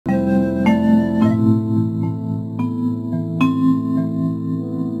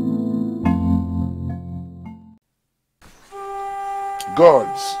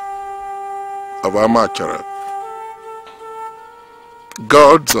Gods of Amachara,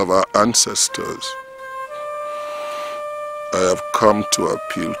 gods of our ancestors, I have come to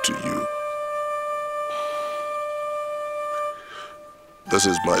appeal to you. This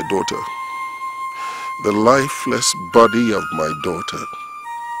is my daughter, the lifeless body of my daughter.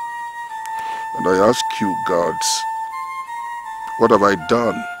 And I ask you, gods, what have I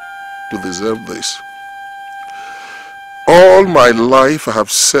done to deserve this? All my life I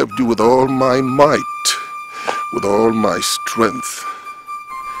have served you with all my might, with all my strength.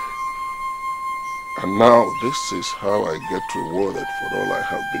 And now this is how I get rewarded for all I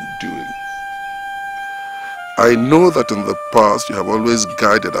have been doing. I know that in the past you have always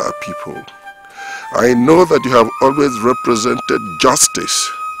guided our people. I know that you have always represented justice.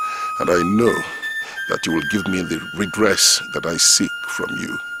 And I know that you will give me the redress that I seek from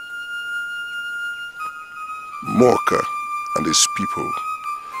you. Mouka and his people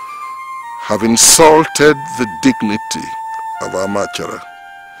have insulted the dignity of Amachara.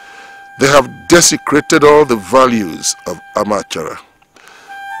 They have desecrated all the values of Amachara.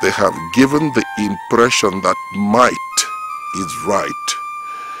 They have given the impression that might is right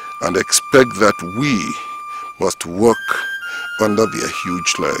and expect that we must work under their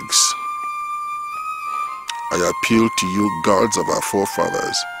huge legs. I appeal to you, gods of our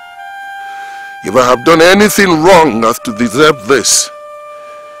forefathers. If I have done anything wrong as to deserve this,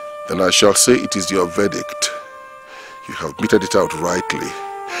 then I shall say it is your verdict. You have meted it out rightly,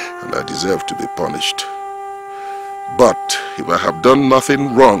 and I deserve to be punished. But if I have done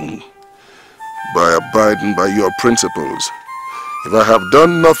nothing wrong by abiding by your principles, if I have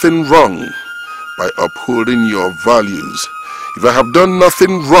done nothing wrong by upholding your values, if I have done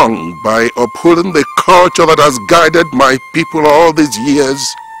nothing wrong by upholding the culture that has guided my people all these years,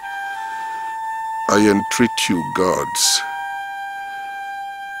 I entreat you, gods,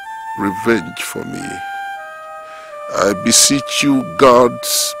 revenge for me. I beseech you,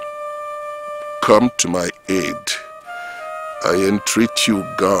 gods, come to my aid. I entreat you,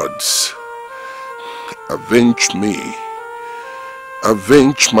 gods, avenge me,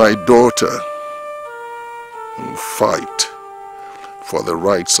 avenge my daughter, and fight for the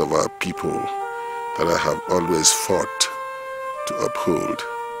rights of our people that I have always fought to uphold.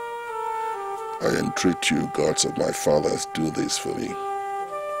 I entreat you, gods of my fathers, do this for me.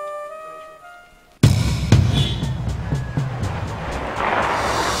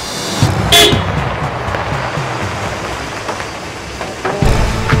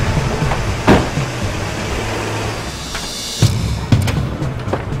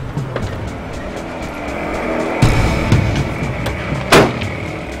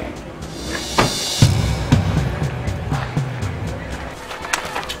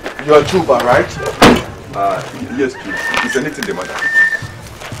 You're Juba, right? Yes, Chief. Is anything the matter?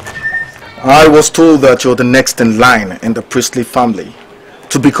 I was told that you're the next in line in the priestly family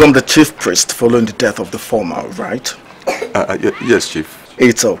to become the chief priest following the death of the former, right? Yes, Chief.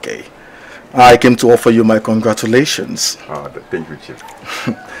 It's okay. I came to offer you my congratulations. Thank you, Chief.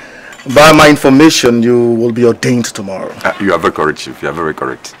 By my information, you will be ordained tomorrow. You are very correct, Chief. You are very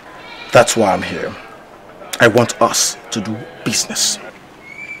correct. That's why I'm here. I want us to do business.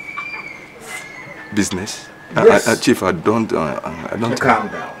 Business? Yes. Chief, I don't. Calm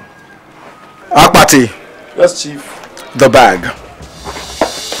down. Akpati. Yes, Chief. The bag.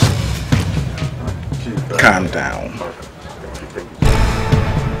 Chief, calm down.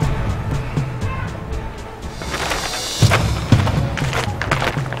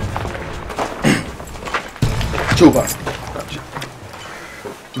 Chuba.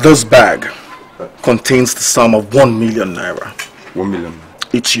 This bag contains the sum of 1 million naira. 1 million?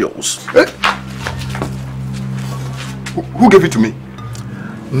 It's yours. Who gave it to me?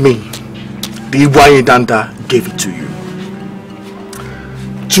 Me. The Iwayedanda gave it to you.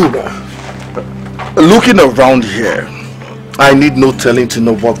 Chuba, looking around here, I need no telling to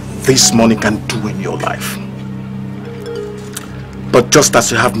know what this money can do in your life. But just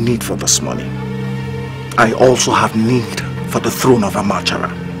as you have need for this money, I also have need for the throne of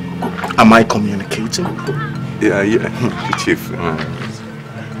Amachara. Am I communicating? Yeah, Chief.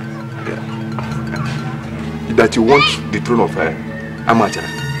 That you want the throne of Amachara.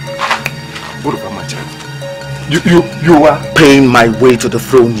 What of Amachara? You are paying my way to the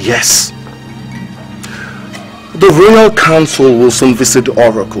throne, yes. The royal council will soon visit the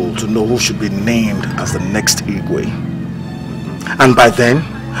oracle to know who should be named as the next Igwe. And by then,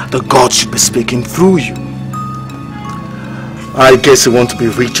 the gods should be speaking through you. I guess you want to be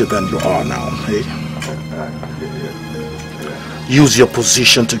richer than you are now, eh? Use your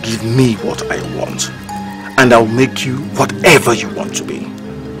position to give me what I want. and I'll make you whatever you want to be.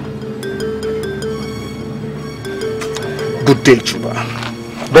 Good day, Chuba.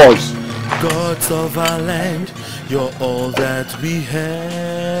 Boys. Gods of our land, you're all that we have.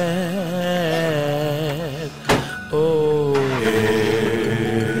 Oh,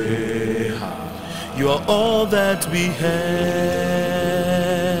 you're all that we have.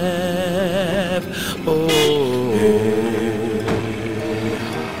 Oh,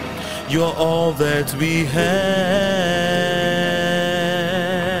 you're all that we have.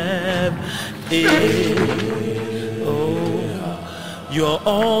 You're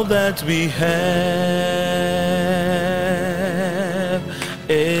all that we have.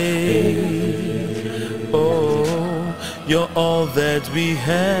 Oh, you're all that we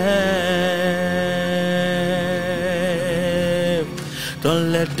have.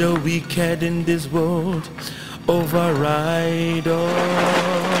 Don't let the wicked in this world override us.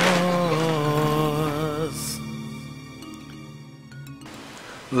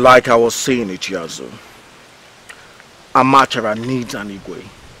 Like I was saying, Ichiazu, Amachara needs an Igwe.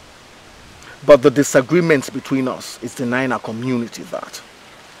 But the disagreements between us is denying our community that.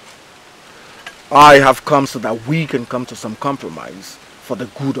 I have come so that we can come to some compromise for the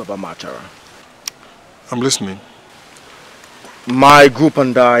good of Amachara. I'm listening. My group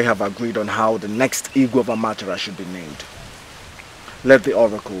and I have agreed on how the next Igwe of Amachara should be named. Let the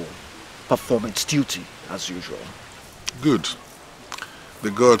Oracle perform its duty as usual. Good.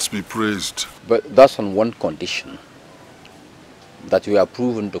 The gods be praised. But that's on one condition. That you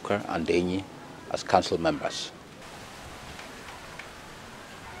approve Nduka and Denyi as council members.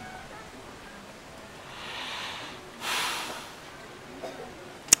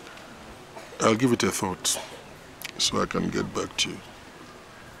 I'll give it a thought so I can get back to you.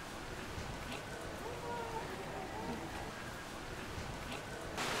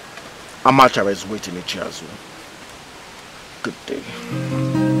 Amachara is waiting, Ichiazu. Good day.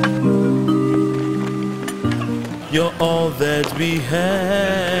 You're all that we have.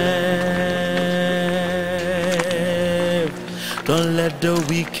 Don't let the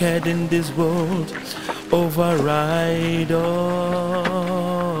wicked in this world override us.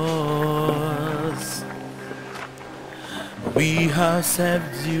 We have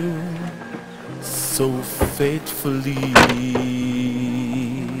served you so faithfully.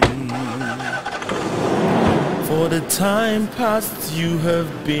 For the time past you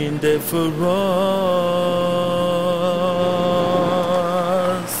have been there for us.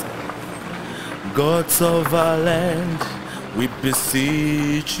 Gods of our land, we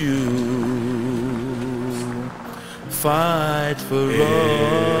beseech you, fight for us.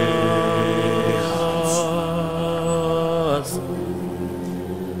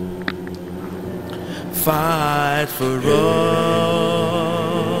 Fight for us.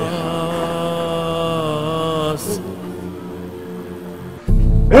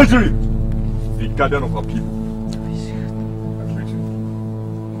 Edochie, the guardian of our people.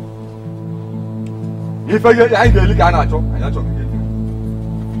 If I get angry, I talk.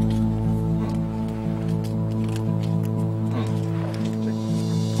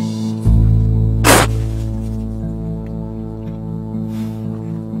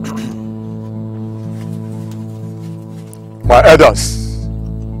 My elders,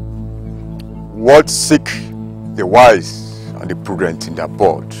 what seek the wise and the prudent in the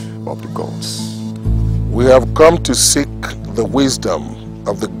abode of the gods? We have come to seek the wisdom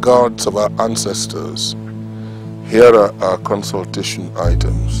of the gods of our ancestors. Here are our consultation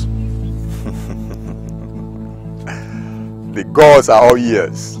items. The gods are all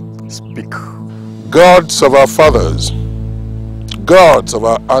ears. Speak. Gods of our fathers, gods of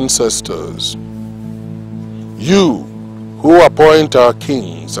our ancestors, you who appoint our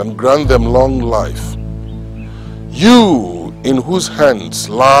kings and grant them long life, you in whose hands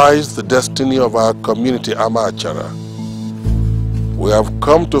lies the destiny of our community Amachara, we have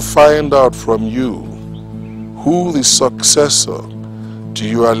come to find out from you who the successor to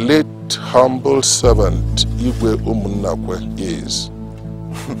your late humble servant Igwe Umunnakwe is.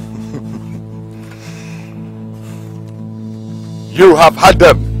 You have had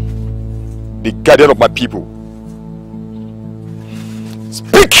them, the guardian of my people.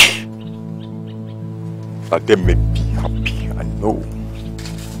 Speak! That they may be happy and know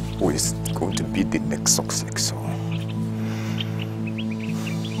who is going to be the next successor.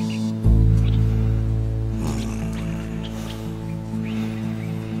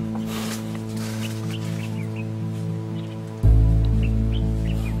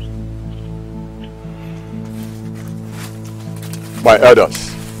 My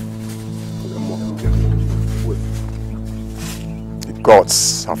elders, the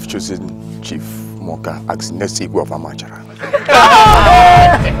gods have chosen Chief Mouka as next Igwe of Amachara.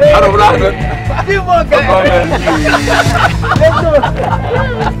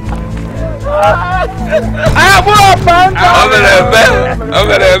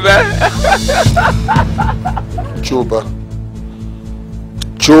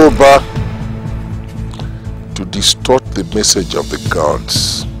 Choba, to distort the message of the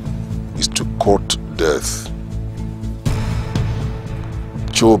gods is to court death.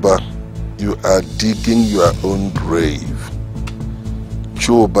 Choba, you are digging your own grave.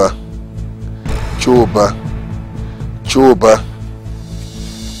 Choba,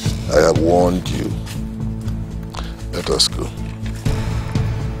 I have warned you. Let us go.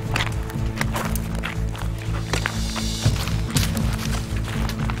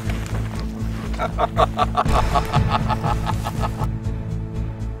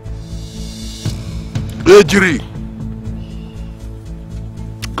 Edochie,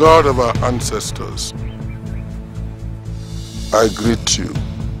 God of our ancestors, I greet you.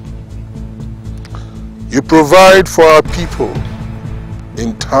 You provide for our people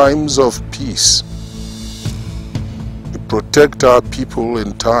in times of peace. You protect our people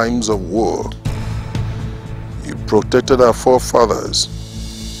in times of war. You protected our forefathers.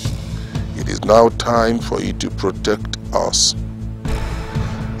 It is now time for you to protect us.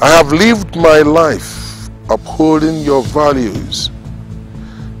 I have lived my life upholding your values.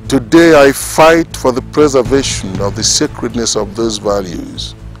 Today I fight for the preservation of the sacredness of those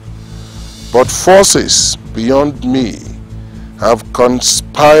values. But forces beyond me have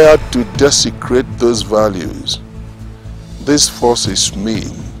conspired to desecrate those values. These forces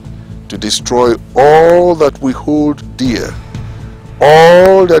mean to destroy all that we hold dear,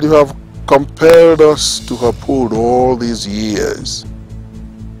 all that you have compelled us to uphold all these years.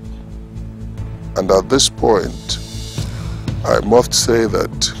 And at this point, I must say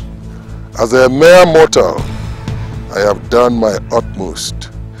that as a mere mortal, I have done my utmost,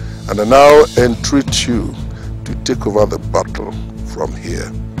 and I now entreat you to take over the battle from here.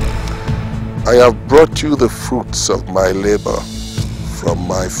 I have brought you the fruits of my labor from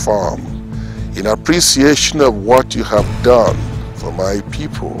my farm in appreciation of what you have done for my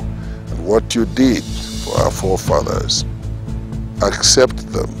people and what you did for our forefathers. Accept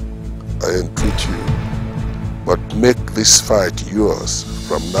them, I entreat you, but make this fight yours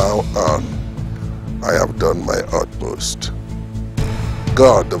from now on. I have done my utmost.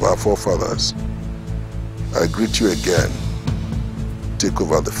 God of our forefathers, I greet you again. Take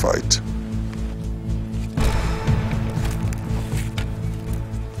over the fight.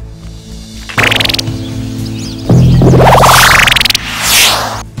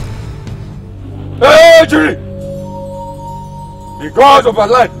 Edochie! The God of our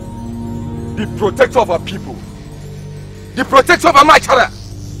land, the protector of our people, the protector of our Amachara.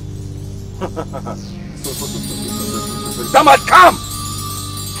 That must come.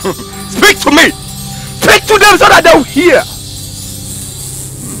 Speak to me. Speak to them so that they will hear.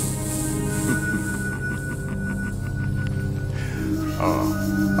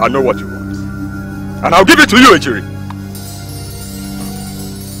 I know what you want, and I'll give it to you, Edochie.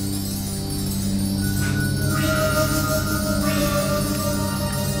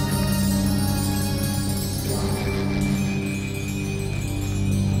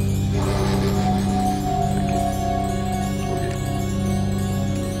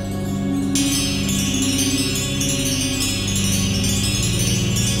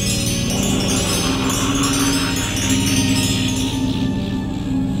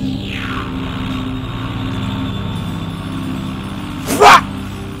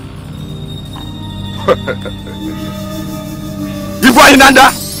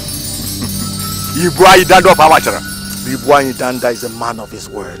 Danda of Amachara. Danda is a man of his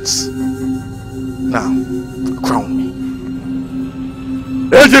words. Now, crown me.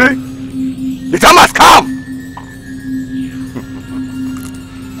 Edochie, the time has come.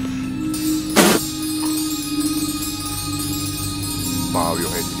 Bow your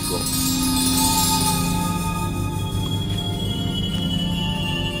head to God.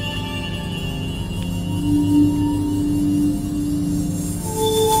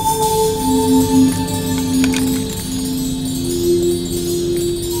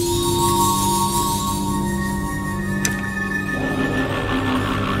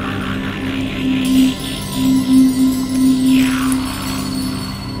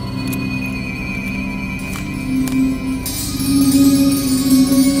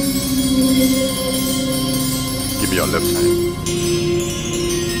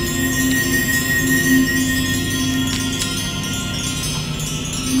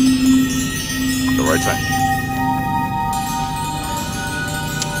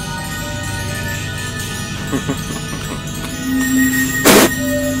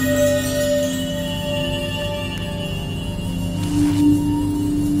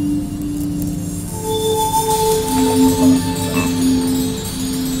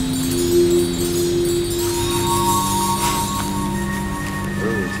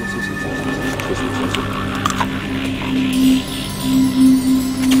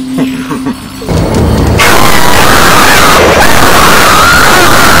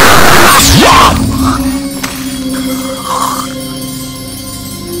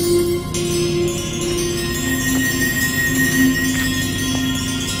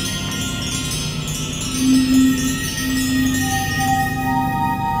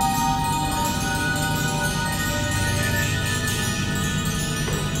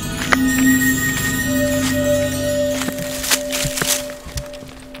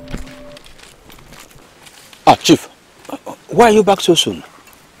 Chief, why are you back so soon?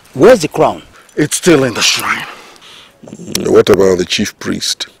 Where's the crown? It's still in the shrine. What about the chief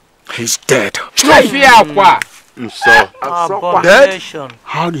priest? He's dead. Dead?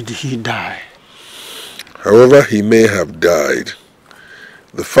 How did he die? However he may have died,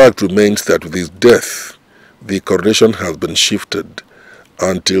 the fact remains that with his death, the coronation has been shifted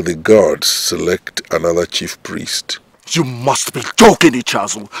until the gods select another chief priest. You must be joking,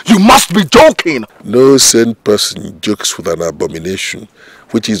 Ichazu. You must be joking! No sane person jokes with an abomination,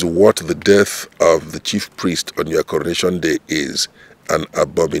 which is what the death of the chief priest on your coronation day is. An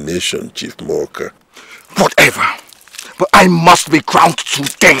abomination, Chief Mouka. Whatever. But I must be crowned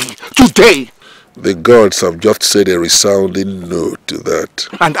today. Today! The gods have just said a resounding no to that.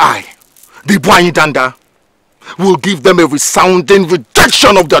 And I, the Bwanyidanda, will give them a resounding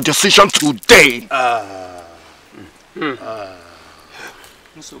rejection of their decision today.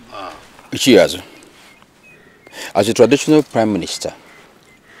 Chiazu, as a traditional prime minister,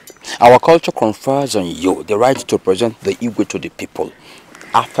 our culture confers on you the right to present the Igwe to the people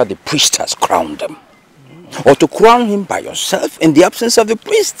after the priest has crowned them, or to crown him by yourself in the absence of the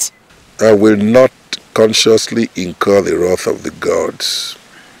priest. I will not consciously incur the wrath of the gods.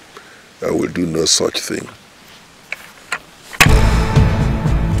 I will do no such thing.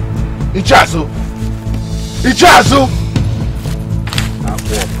 Ichazu! Ichazu!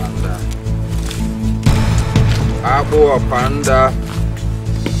 Abu Panda.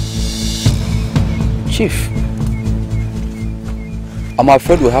 Chief, I'm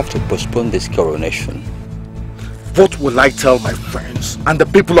afraid we'll have to postpone this coronation. What will I tell my friends and the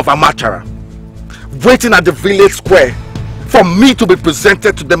people of Amachara, waiting at the village square for me to be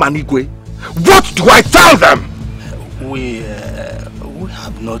presented to them an Igwe? What do I tell them? We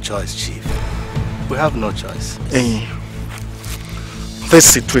have no choice, Chief. We have no choice. This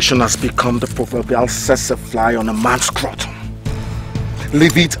situation has become the proverbial tsetse fly on a man's scrotum.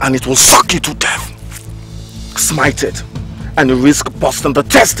 Leave it and it will suck you to death. Smite it and you risk busting the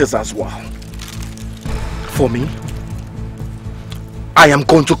testes as well. For me, I am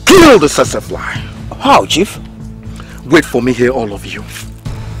going to kill the tsetse fly. How, Chief? Wait for me here, all of you.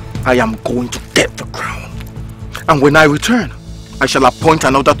 I am going to get the crown. And when I return, I shall appoint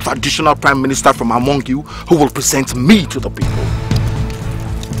another traditional prime minister from among you who will present me to the people.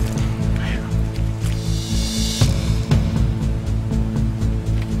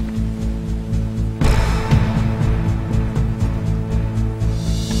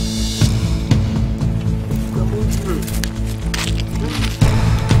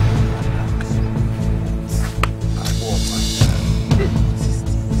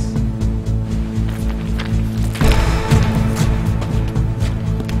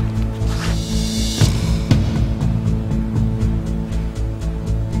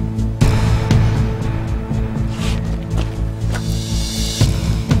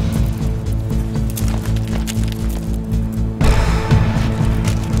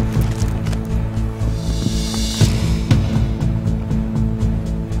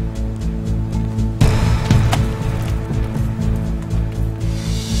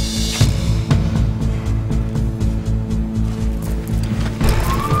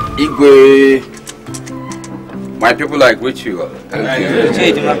 Igwe, my people, I greet you all.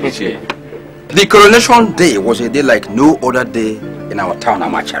 Thank you. The coronation day was a day like no other day in our town,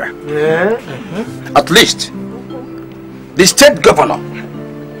 Amachara. At least, the state governor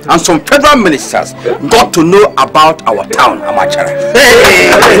and some federal ministers got to know about our town, Amachara.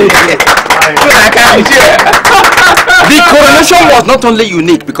 The coronation was not only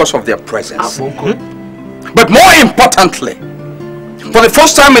unique because of their presence, but more importantly, for the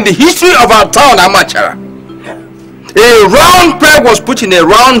first time in the history of our town, Amachara, A round peg was put in a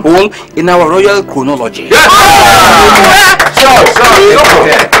round hole in our royal chronology. Yes.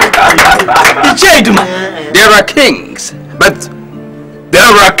 There are kings, but there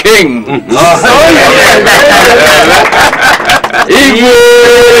are kings.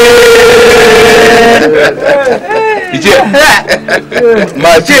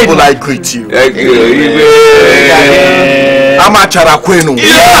 My people, I greet you. Amachara kwenu.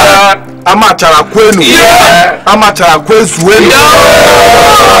 Amachara kwenu. Amachara kwezuenu.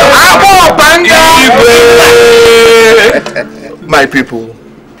 My people,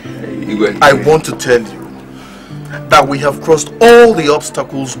 I want to tell you that we have crossed all the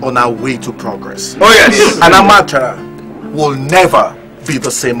obstacles on our way to progress. Oh yes. And Amachara will never be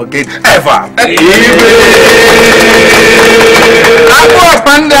the same again, ever.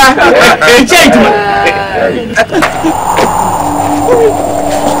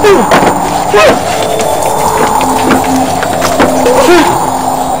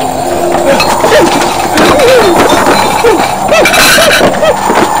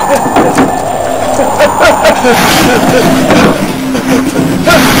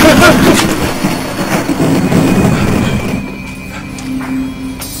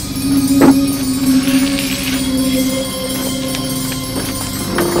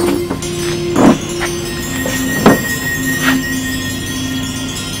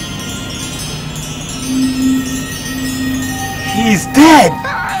 He's dead.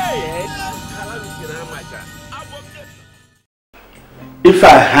 If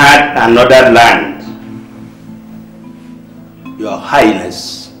I had another land, Your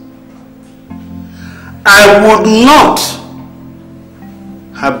Highness, I would not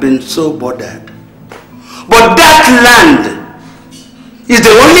have been so bothered. But that land is the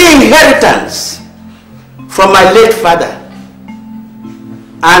only inheritance from my late father,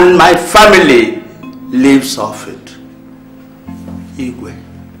 and my family lives off it. Igwe,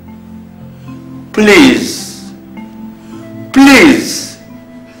 please, please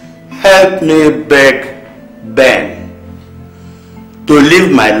help me beg Ben to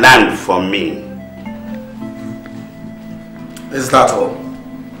leave my land for me. Is that all?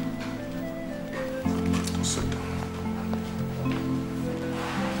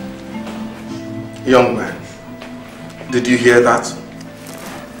 Young man, did you hear that?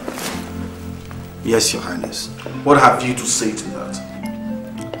 Yes, Your Highness. What have you to say to that?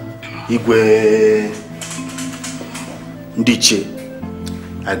 Igwe Ndiche,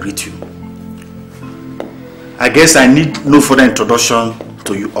 I greet you. I guess I need no further introduction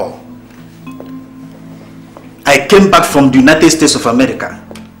to you all. I came back from the United States of America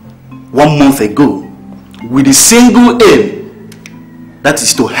 1 month ago with a single aim, that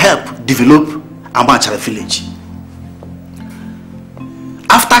is to help develop Amachara village.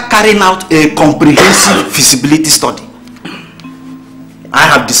 After carrying out a comprehensive feasibility study, I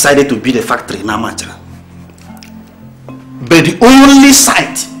have decided to build a factory in Amachara. But the only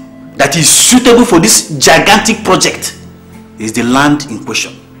site that is suitable for this gigantic project is the land in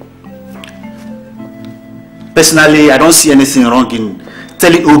question. Personally, I don't see anything wrong in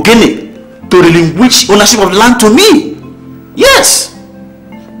telling Ogene to relinquish ownership of the land to me. Yes.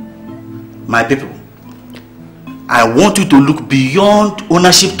 My people, I want you to look beyond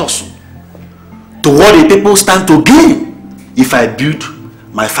ownership tussle to what the people stand to gain if I build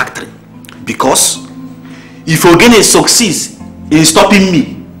my factory. Because if Ogene succeeds in stopping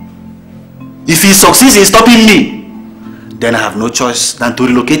me, if he succeeds in stopping me, then I have no choice than to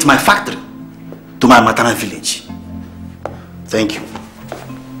relocate my factory to my maternal village. Thank you.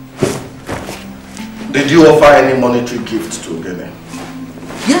 Did you offer any monetary gift to Ogene?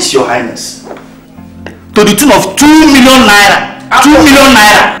 Yes, Your Highness. To the tune of 2 million naira. 2 million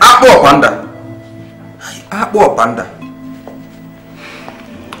naira. Apo Panda. Apo Panda.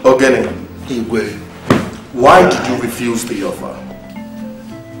 Ogene, why did you refuse the offer?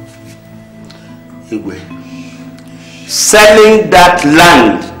 Igwe, selling that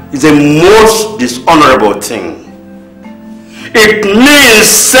land is a most dishonorable thing. It means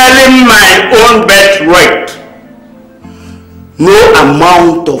selling my own birthright. No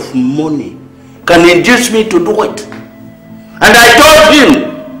amount of money can induce me to do it. And I told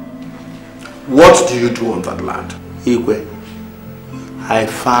him. What do you do on that land? Igwe, I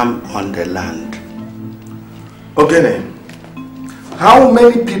farm on the land. Ogene, how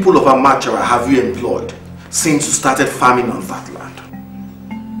many people of Amachara have you employed since you started farming on that land?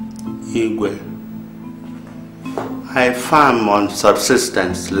 Igwe, I farm on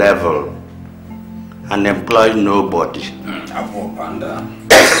subsistence level and employ nobody.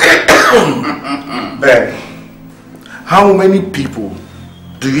 Ben, how many people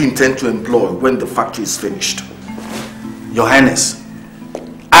do you intend to employ when the factory is finished? Your Highness,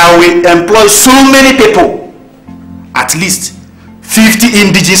 I will employ so many people, at least 50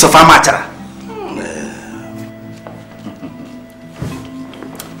 indigenes of Amachara.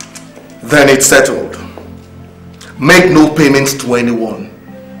 Then it's settled. Make no payments to anyone.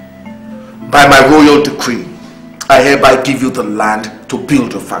 By my royal decree, I hereby give you the land to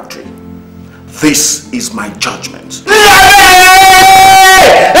build your factory. This is my judgment.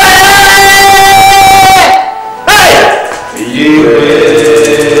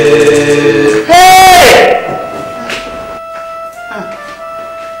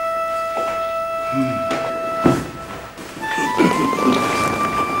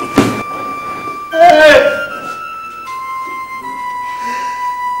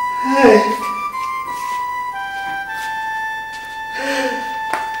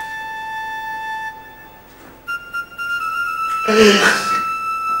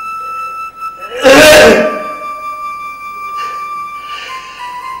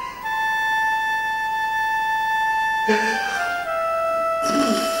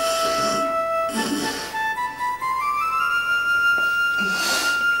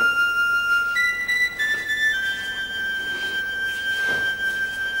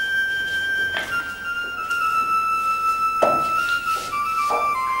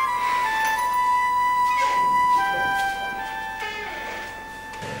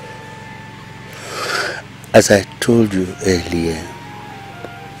 As I told you earlier,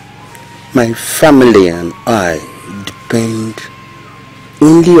 my family and I depend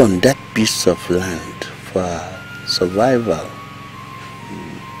only on that piece of land for our survival.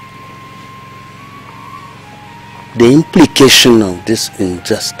 The implication of this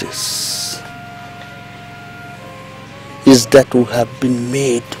injustice is that we have been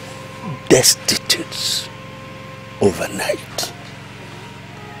made destitute overnight.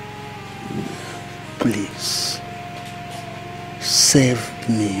 Please, save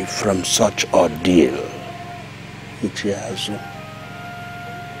me from such ordeal, Ichiazu.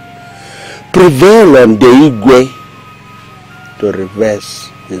 Prevail on the Igwe to reverse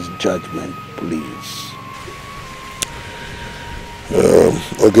his judgment, please.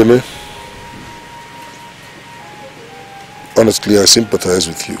 Ogene, honestly, I sympathize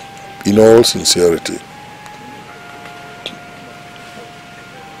with you, in all sincerity.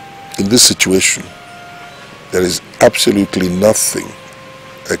 In this situation, there is absolutely nothing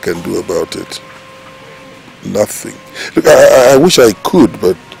I can do about it. Nothing. Look, I wish I could,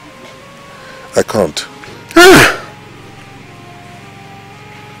 but I can't.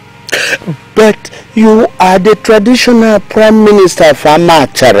 But you are the traditional Prime Minister of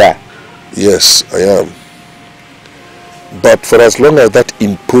Amachara. Yes, I am. But for as long as that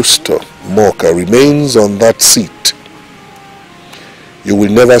impostor, Mouka, remains on that seat, you will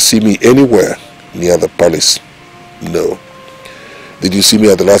never see me anywhere near the palace. No. Did you see me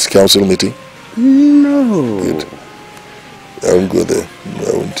at the last council meeting? No. Good. I won't go there.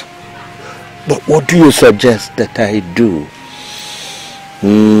 I won't. But what do you suggest that I do?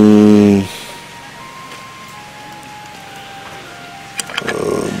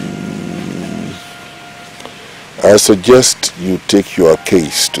 I suggest you take your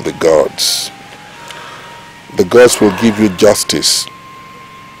case to the gods. The gods will give you justice.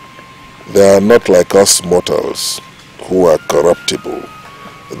 They are not like us mortals who are corruptible.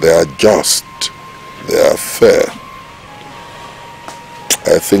 They are just. They are fair.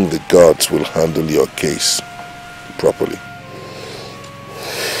 I think the gods will handle your case properly.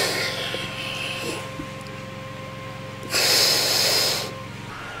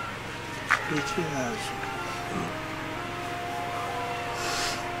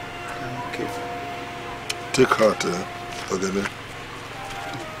 Take heart, Ogene.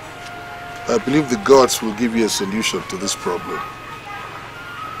 I believe the gods will give you a solution to this problem.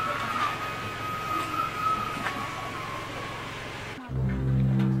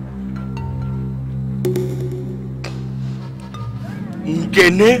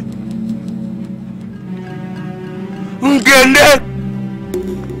 Ngene? Ngene?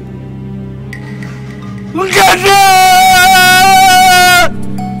 Ngene!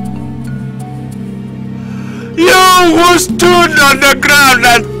 You who stood on the ground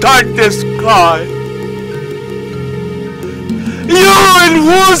and touched the sky. You in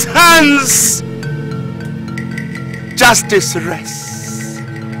whose hands justice rests.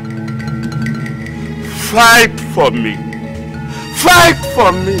 Fight for me. Fight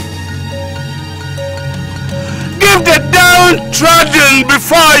for me. Give the downtrodden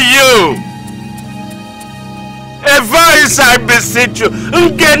before you a voice, I beseech you.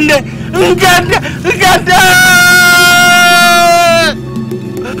 Ngene.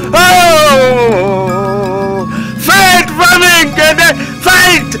 Oh, fight for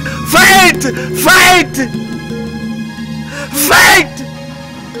Fight! Fight! Fight!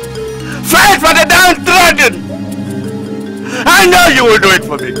 Fight for the downtrodden! I know you will do it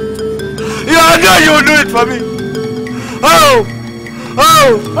for me. I know you will do it for me. Oh!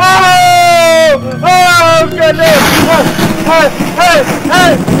 Oh! Oh! Oh! God! Hey! Hey!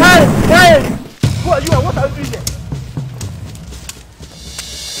 Hey! Hey! Hey! Who are you and what are you doing there?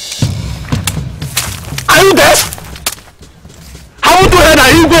 Are you deaf? How do you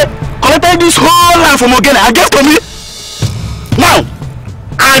that you go collected this whole land from Ogene and gave to me? Now,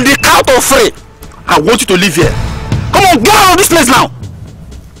 and the count of 3, I want you to live here. Come on, get out of this place now.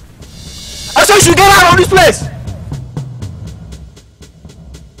 I said you should get out of this place.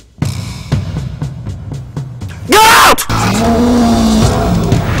 Get out!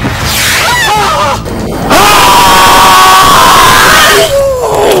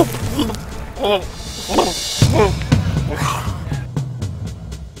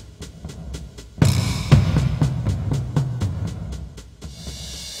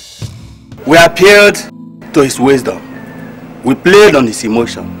 We appealed to his wisdom. We played on his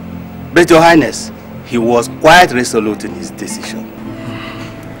emotion. But Your Highness, he was quite resolute in his decision.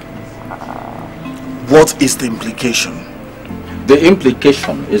 What is the implication? The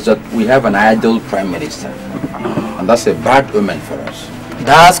implication is that we have an idle prime minister. And that's a bad omen for us.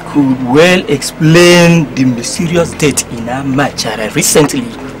 That could well explain the mysterious death in Amachara recently,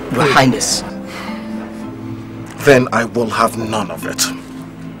 Your Highness. Then I will have none of it.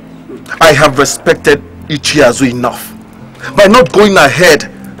 I have respected Ichiazu enough by not going ahead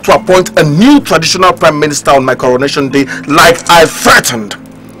to appoint a new traditional prime minister on my coronation day like I threatened.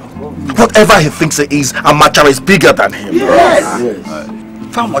 Whatever he thinks he is, Amachara is bigger than him.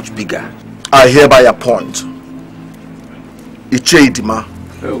 Yes. How much bigger? I hereby appoint Ichie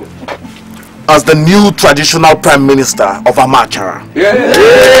as the new traditional prime minister of Amachara.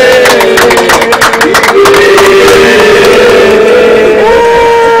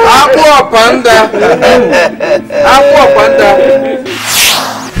 Aqua Panda! Aqua Panda!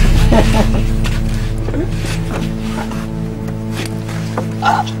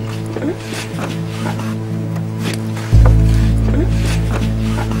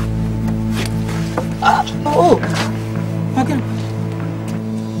 Oh, okay.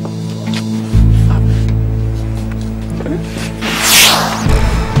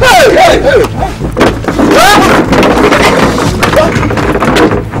 Hey, hey, hey!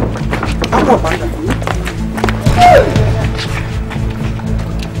 Aqua Panda.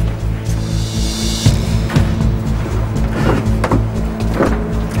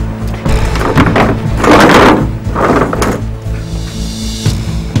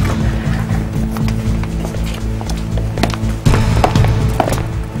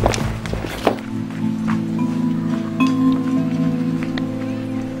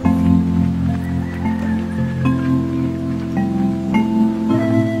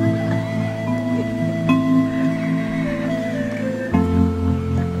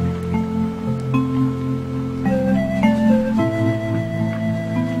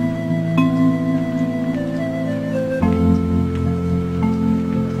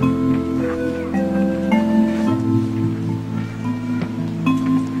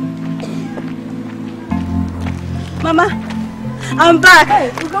 Mama, I'm back.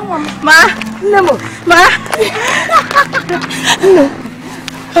 Hey, Ma, Nemo, Ma. No.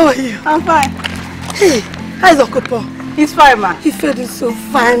 How are you? I'm fine. Hey, how's Okopo? He's fine, Ma. He fed is so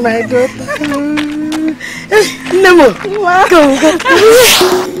fine, my daughter. Nemo, come.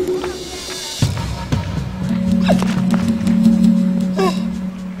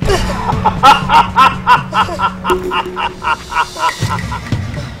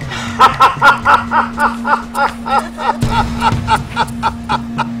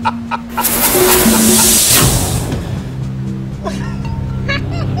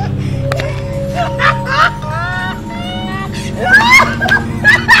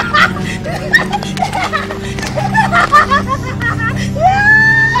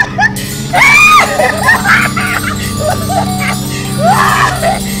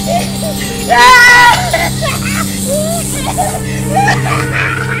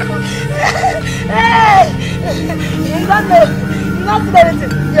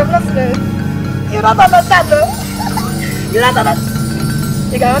 You don't understand, though. You don't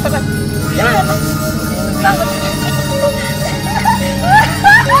understand. You don't understand. You don't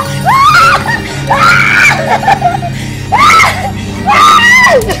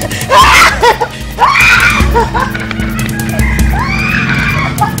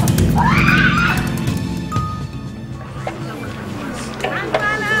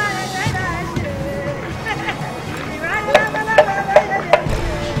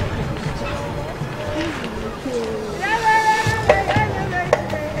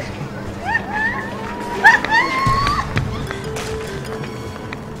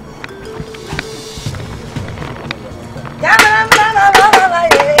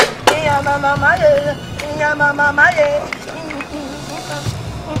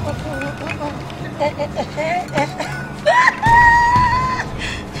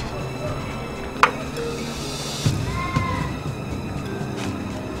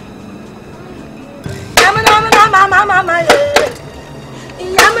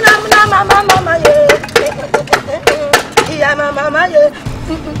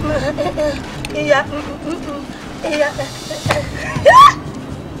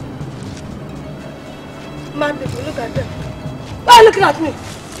Mad people, look at them. Why are you looking at me?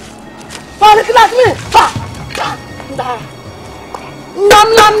 Why are you looking at me? Nam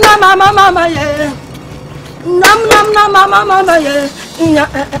nam nam mama mama yeah. Nam nam nam mama mama yeah.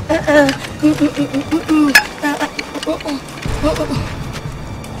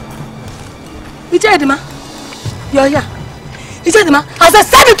 Ichedima, you're here. Ichedima, I said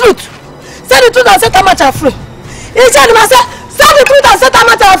say the truth. Say the truth and set how much I'm free. Ichedima said say the truth and set how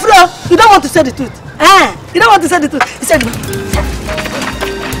much I'm free. You don't want to say the truth. You don't want to say the truth. Ichedima.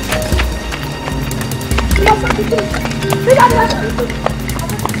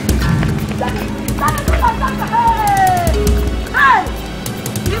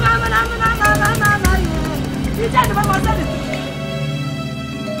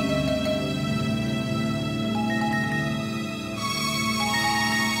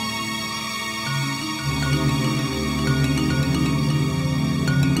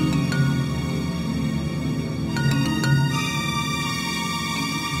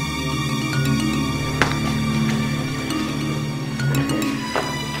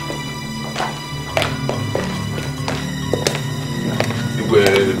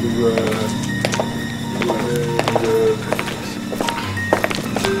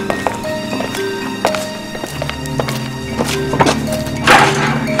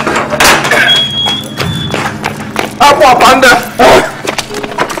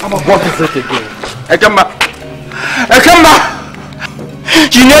 What is it again? Ekemba!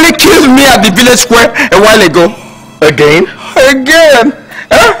 You nearly killed me at the village square a while ago. Again? Again!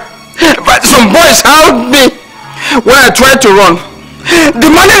 But some boys helped me when I tried to run.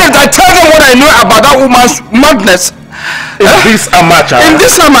 Demanding that I tell them what I know about that woman's madness. In this amateur? In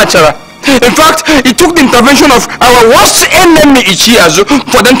this amateur. In fact, it took the intervention of our worst enemy, Ichiazu,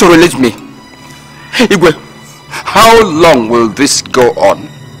 for them to release me. Igwe, how long will this go on?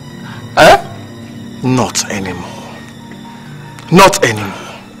 Not anymore. Not anymore.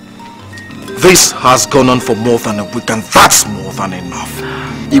 This has gone on for more than a week, and that's more than enough.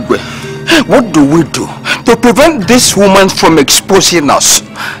 Igwe, what do we do to prevent this woman from exposing us?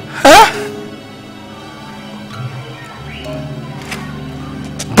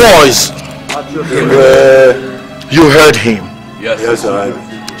 Boys, you heard him. Yes, sir.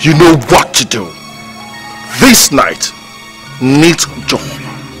 You know what to do. This night needs job.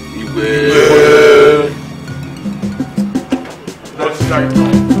 That's right.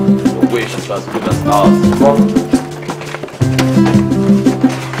 The wish is as good as ours.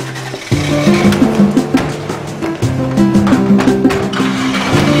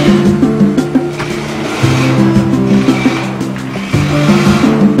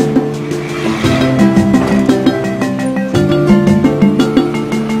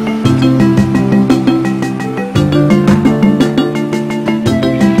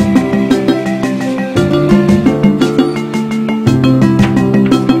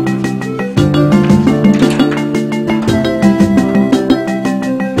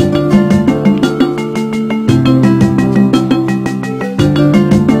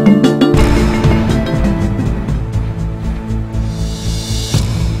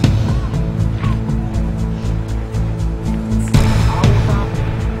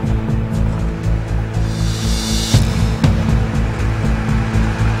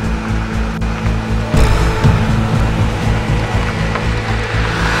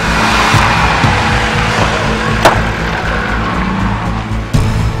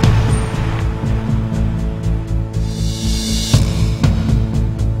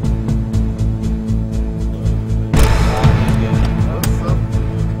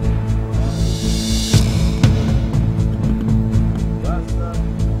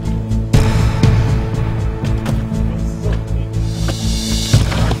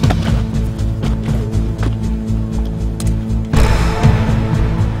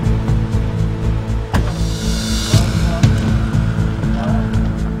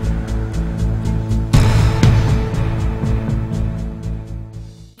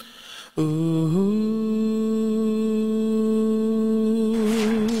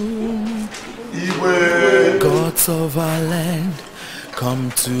 Of our land, come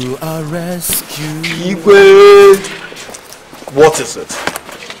to our rescue. What is it?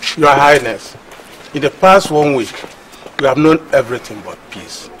 Your Highness, in the past 1 week, we have known everything but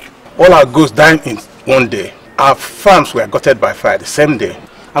peace. All our goods died in one day. Our farms were gutted by fire the same day.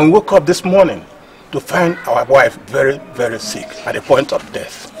 And we woke up this morning to find our wife very, very sick at the point of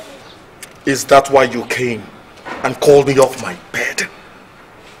death. Is that why you came? and called me off my bed.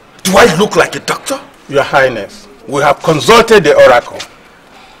 Do I look like a doctor? Your Highness, we have consulted the oracle,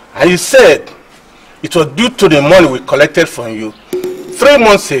 and he said it was due to the money we collected from you 3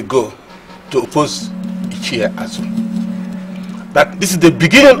 months ago to oppose Edochie Agu. That this is the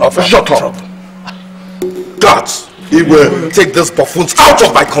beginning of our trouble. Gods, he will take these buffoons out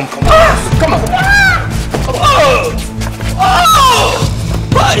of my compound. Come on.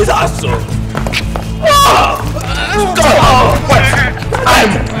 Why is that so?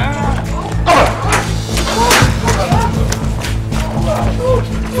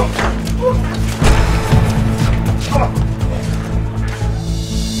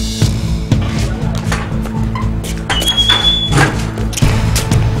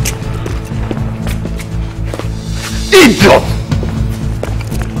 Idiot!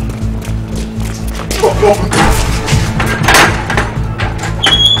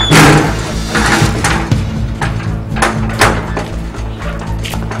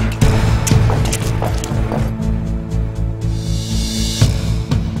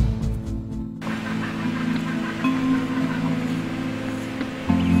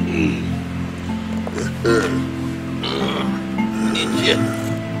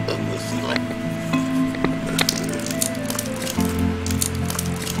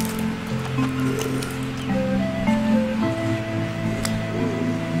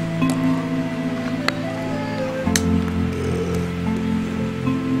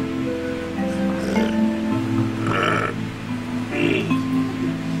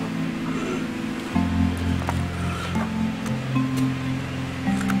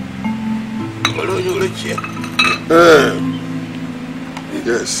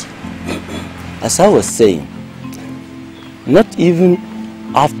 Yes. As I was saying, not even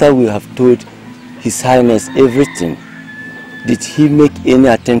after we have told His Highness everything did he make any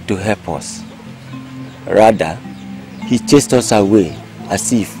attempt to help us. Rather, he chased us away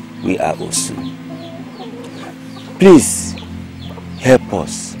as if we are Osu. Please, help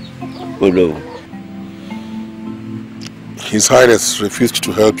us, Olo. His Highness refused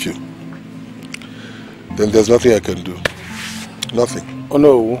to help you. Then there's nothing I can do. Nothing. Oh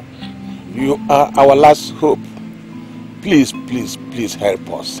no, you are our last hope. Please, please, please help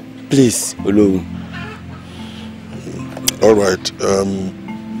us. Please, Olo. All right.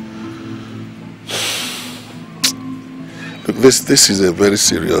 Look, this is a very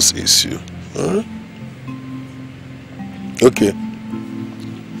serious issue. Huh? Okay.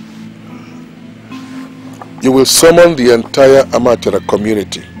 You will summon the entire amateur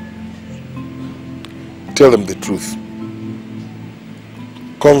community. Tell them the truth.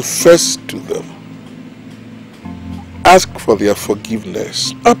 Confess to them. Ask for their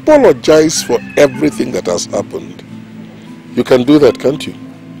forgiveness. Apologize for everything that has happened. You can do that, can't you?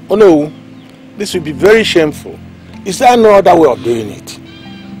 Oh no, this will be very shameful. Is there no other way of doing it?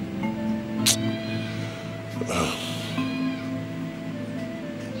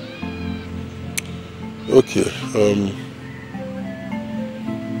 Okay.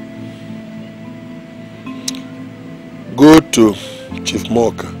 Go to Chief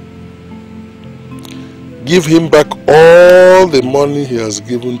Mouka. Give him back all the money he has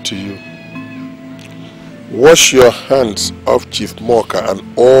given to you. Wash your hands of Chief Mouka and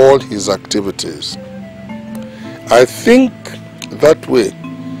all his activities. I think that way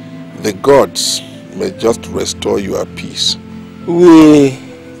the gods may just restore your peace. We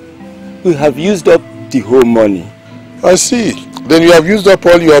have used up the whole money. I see. Then you have used up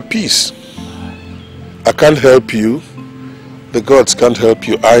all your peace. I can't help you. The gods can't help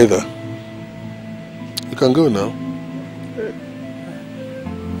you either. You can go now.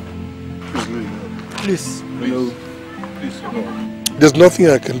 Please. No. Please, no. There's nothing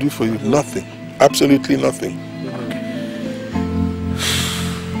I can do for you. Nothing. Absolutely nothing.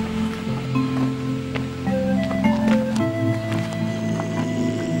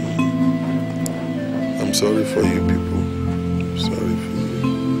 I'm sorry for you people. I'm sorry for you.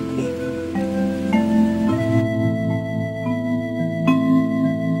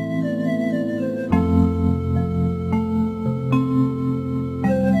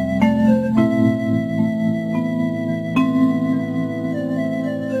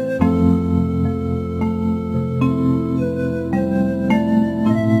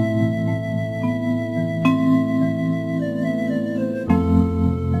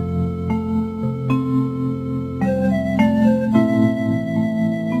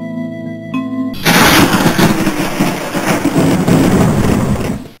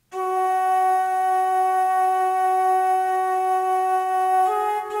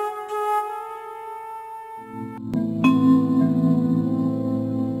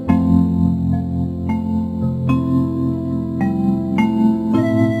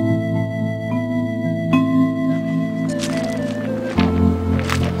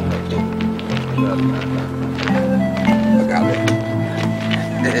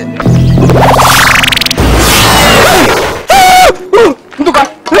 Nduka,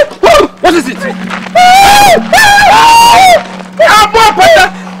 what is it?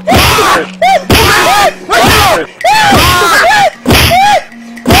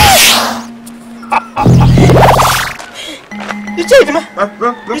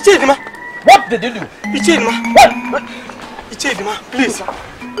 Ichedima. What did you do? Ichedima. What? Ichedima, please.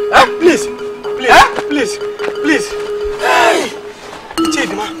 Please. Please. Please.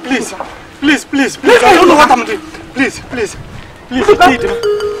 Ichedima, please. Please. I don't know what I'm doing. Please.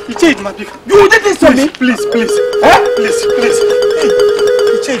 Ichedima, you did this to me? Please. Please.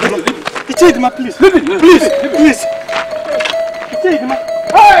 Ichedima, please. Please. Ichedima.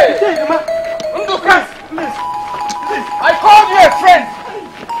 Hey! Ichedima. Nduka! Please. I called you a friend.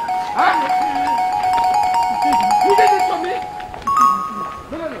 Huh? You did this to me?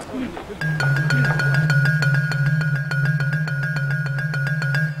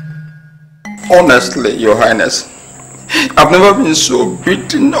 No. Honestly, Your Highness, I've never been so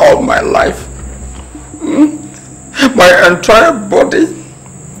beaten all my life. My entire body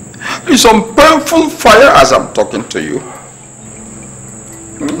is on painful fire as I'm talking to you.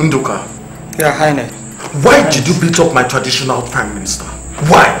 Nduka. Your Highness. Why did you beat up my traditional Prime Minister?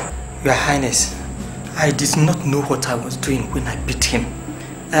 Why? Your Highness, I did not know what I was doing when I beat him.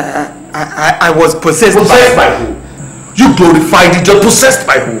 I was possessed by who? You glorified it, you're possessed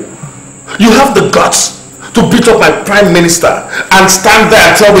by who? You have the guts to beat up my Prime Minister and stand there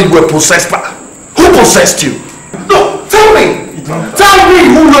and tell me you were possessed by... Who possessed you? No, tell me! Tell me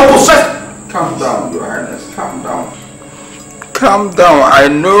who you're possessed... Calm down, Your Highness, calm down. Calm down, I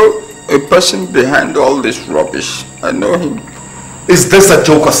know a person behind all this rubbish. I know him. Is this a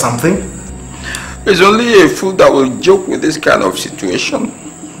joke or something? It's only a fool that will joke with this kind of situation.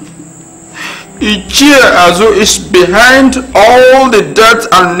 Ichie Azu is behind all the death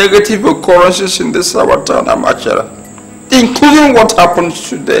and negative occurrences in this our town, Amachara, including what happened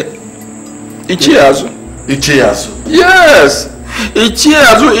today. Ichie Azu. Ichie Azu? Yes. Ichie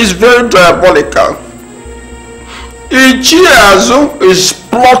Azu is very diabolical. Ichie Azu is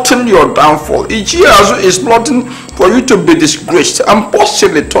plotting your downfall. Ichie Azu is plotting for you to be disgraced and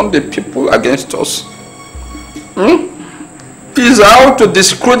possibly turn the people against us. He's out to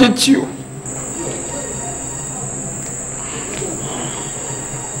discredit you.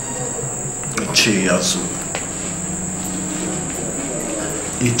 Ichie Azu.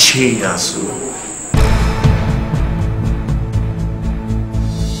 Ichie Azu.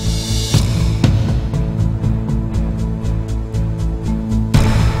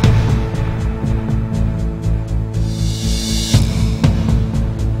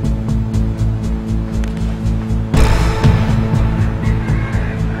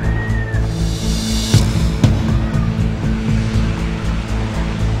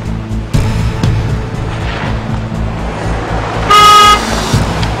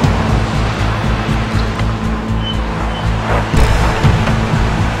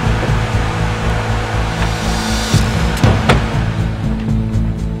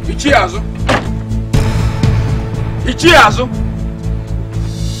 Ichie Azu,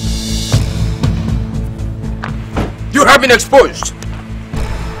 you have been exposed.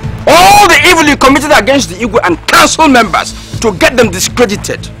 All the evil you committed against the Igwe and council members to get them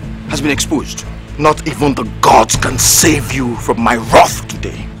discredited has been exposed. Not even the gods can save you from my wrath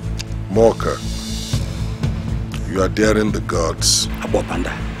today. Mouka, you are daring the gods.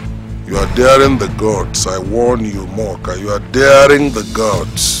 Abopanda. You are daring the gods. I warn you, Mouka. You are daring the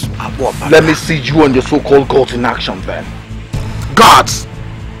gods. Let me see you and your so-called gods in action then. Guards!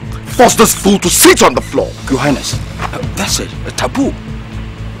 Force this fool to sit on the floor. Your Highness, that's a taboo.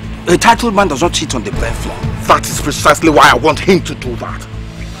 A titled man does not sit on the bare floor. That is precisely why I want him to do that.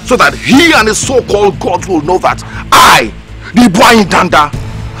 So that he and his so-called gods will know that I, the Ibuayin Danda,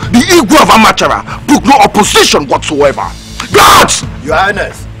 the Igwe of Amachara, took no opposition whatsoever. Guards! Your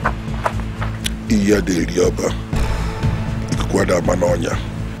Highness. Iya de Rioba, Ikwada Manonya,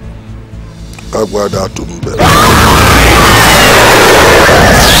 Agwada Tumbe.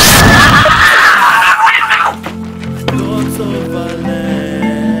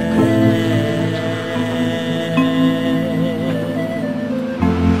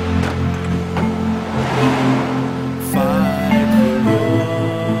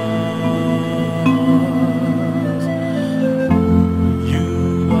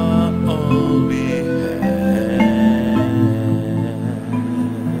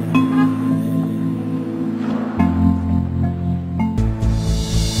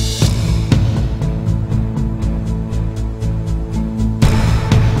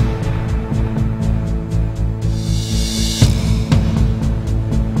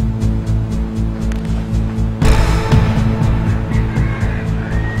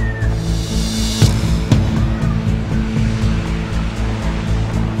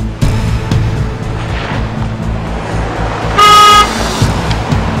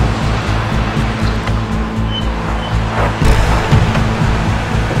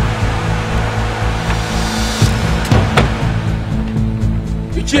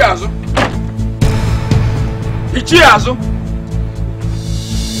 Edochie Agu. Edochie Agu.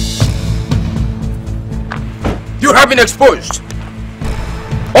 You have been exposed.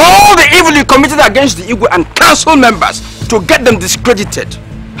 All the evil you committed against the Igwe and council members to get them discredited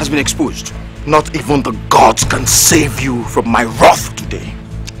has been exposed. Not even the gods can save you from my wrath today.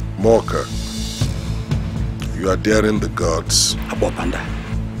 Mouka, you are daring the gods. Abopanda.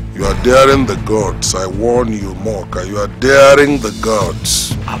 You are daring the gods. I warn you, Mouka. You are daring the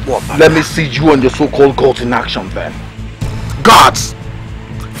gods. Let me see you and your so-called gods in action then. Guards!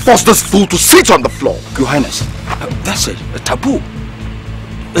 Force this fool to sit on the floor. Your Highness, that's a taboo.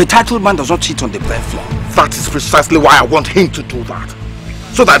 A titled man does not sit on the bare floor. That is precisely why I want him to do that.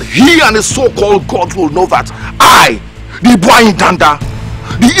 So that he and his so-called gods will know that I, the Ibuayin Danda,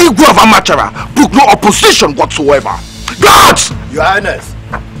 the Igwe of Amachara, brook no opposition whatsoever. Guards! Your Highness.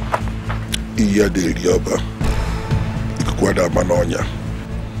 Iya de Rioba. Ikukwada Manonya.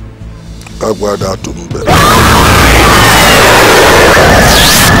 Agwada Tumbe.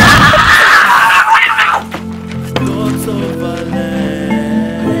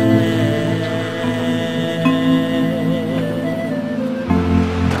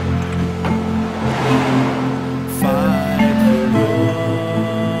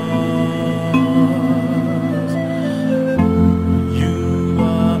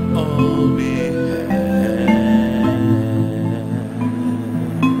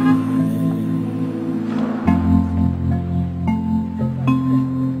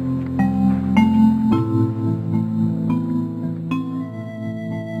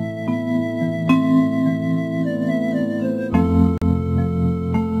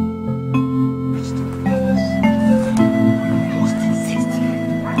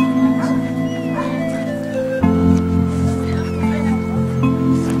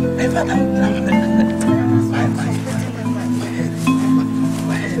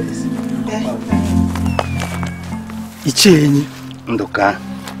 Ndoka,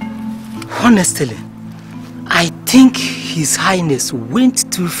 honestly, I think His Highness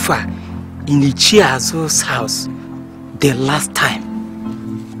went too far in Edochie Agu's house the last time.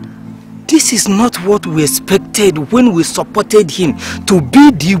 This is not what we expected when we supported him to be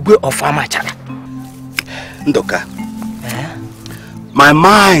the Igwe of Amachara. Ndoka, my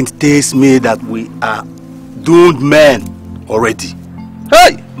mind tells me that we are doomed men already.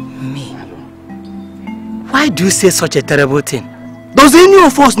 Hey! Me? Why do you say such a terrible thing? Does any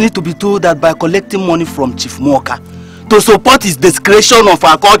of us need to be told that by collecting money from Chief Mouka to support his desecration of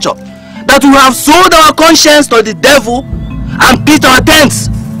our culture, that we have sold our conscience to the devil and pitched our tents?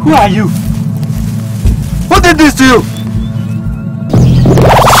 Who are you? Who did this to you?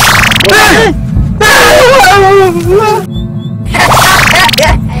 Hey!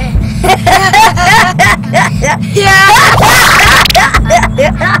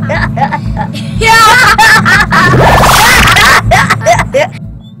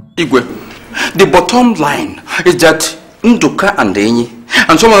 Igwe, the bottom line is that Ndoka and Enyi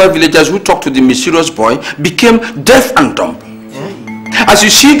and some other villagers who talked to the mysterious boy became deaf and dumb. As you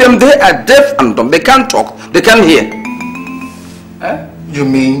see them, they are deaf and dumb. They can't talk, they can't hear. You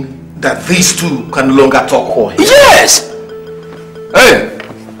mean that these two can no longer talk or hear? Yes! Hey,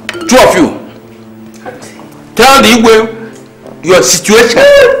 two of you, tell the Igwe your situation.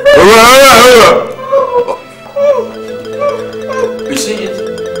 You see it?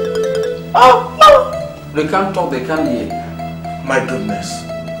 They can't talk, they can't hear. My goodness.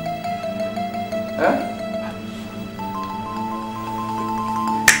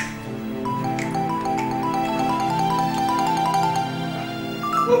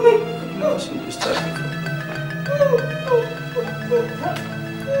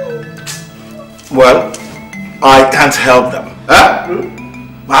 Well, I can't help them.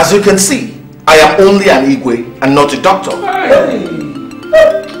 As you can see, I am only an Igwe and not a doctor.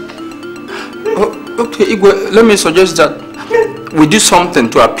 Okay, Igwe, let me suggest that we do something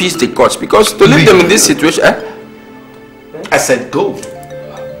to appease the gods, because to leave them in this situation... I said go.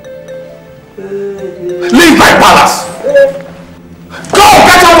 Leave my palace! Go!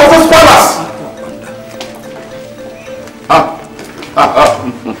 Get out of this palace!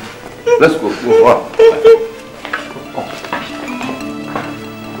 Let's go. Move on.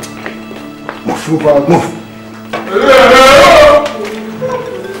 Move, move.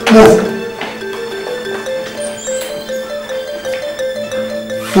 Move.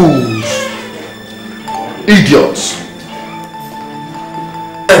 Fools. Idiots.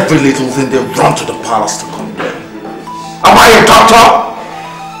 Every little thing they run to the palace to complain. Am I a doctor?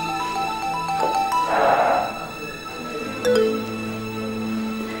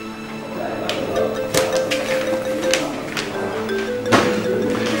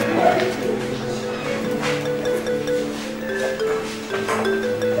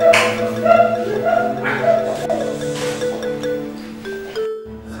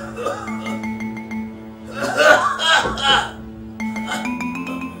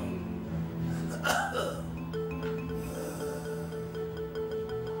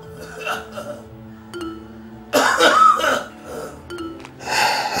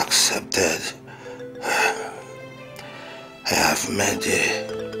 accepted. I have made the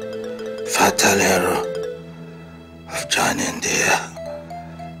fatal error of joining the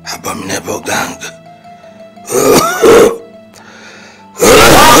abominable gang.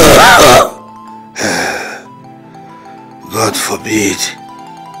 God forbid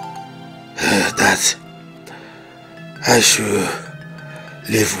that I should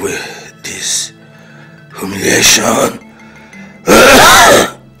live with this humiliation.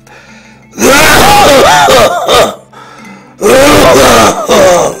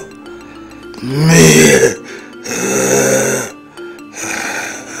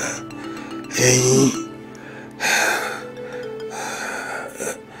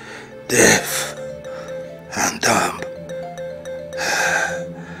 Deaf and dumb.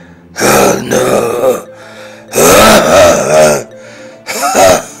 Oh no.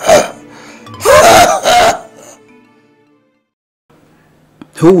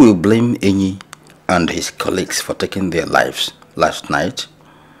 Who will blame Enyi and his colleagues for taking their lives last night?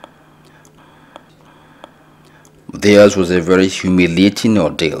 Theirs was a very humiliating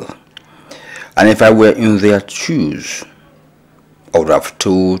ordeal, and if I were in their shoes, I would have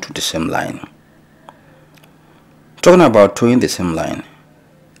towed the same line. Talking about towing the same line,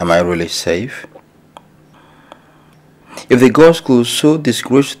 am I really safe? If the gods could so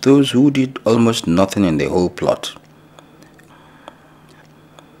disgrace those who did almost nothing in the whole plot,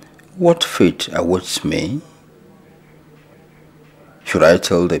 what fate awaits me? Should I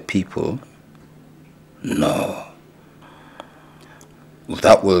tell the people? No.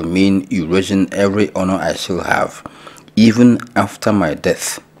 That will mean erasing every honor I still have, even after my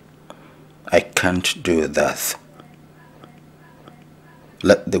death. I can't do that.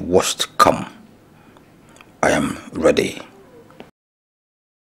 Let the worst come. I am ready.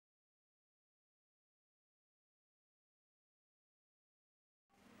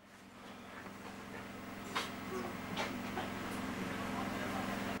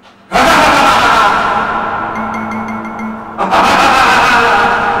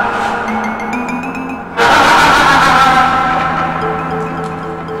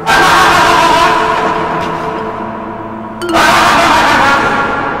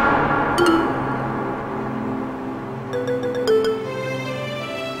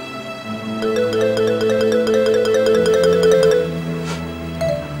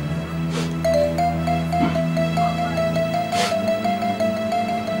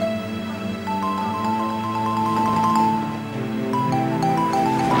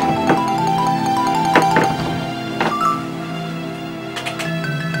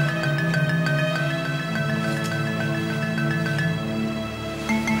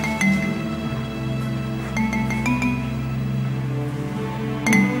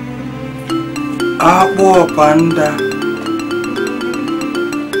 Abo panda.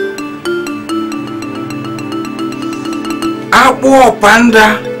 Abo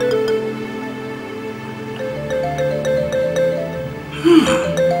panda.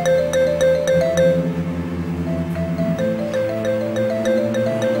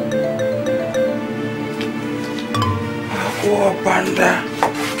 Abo panda.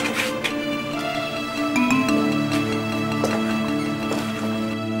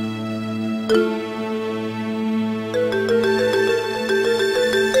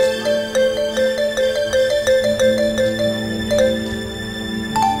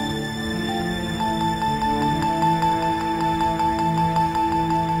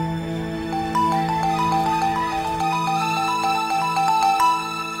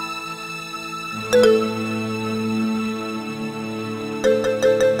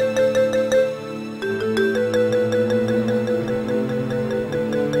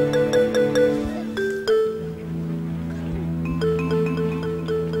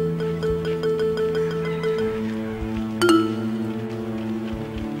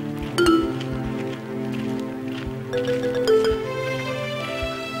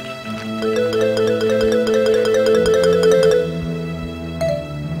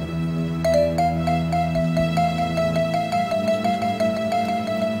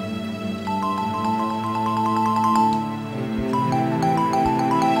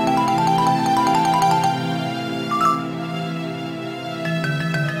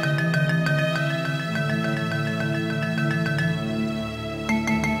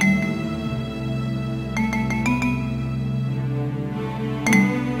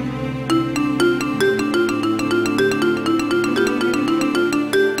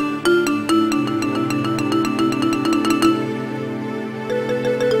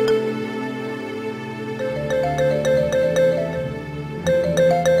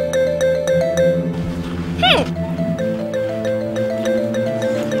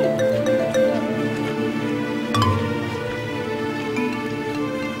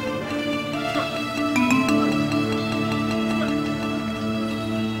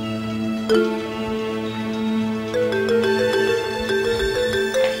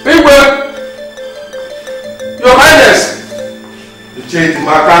 Your Highness! The Chiwetalu,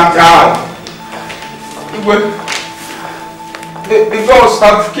 calm down. The gods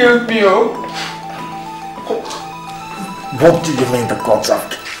have killed me, oh. What do you mean the gods have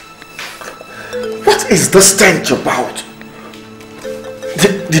killed? What is the stench about?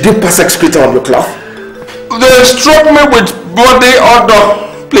 Did you pass excreta on your cloth? They struck me with bloody odor.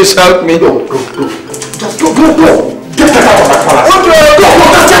 Please help me. Go. Just go. Get out of my palace. Go,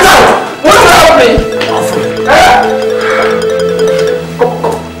 just get out. Won't you help me?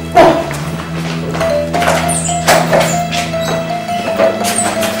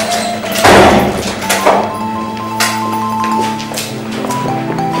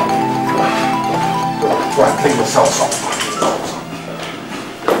 Clean yourself up.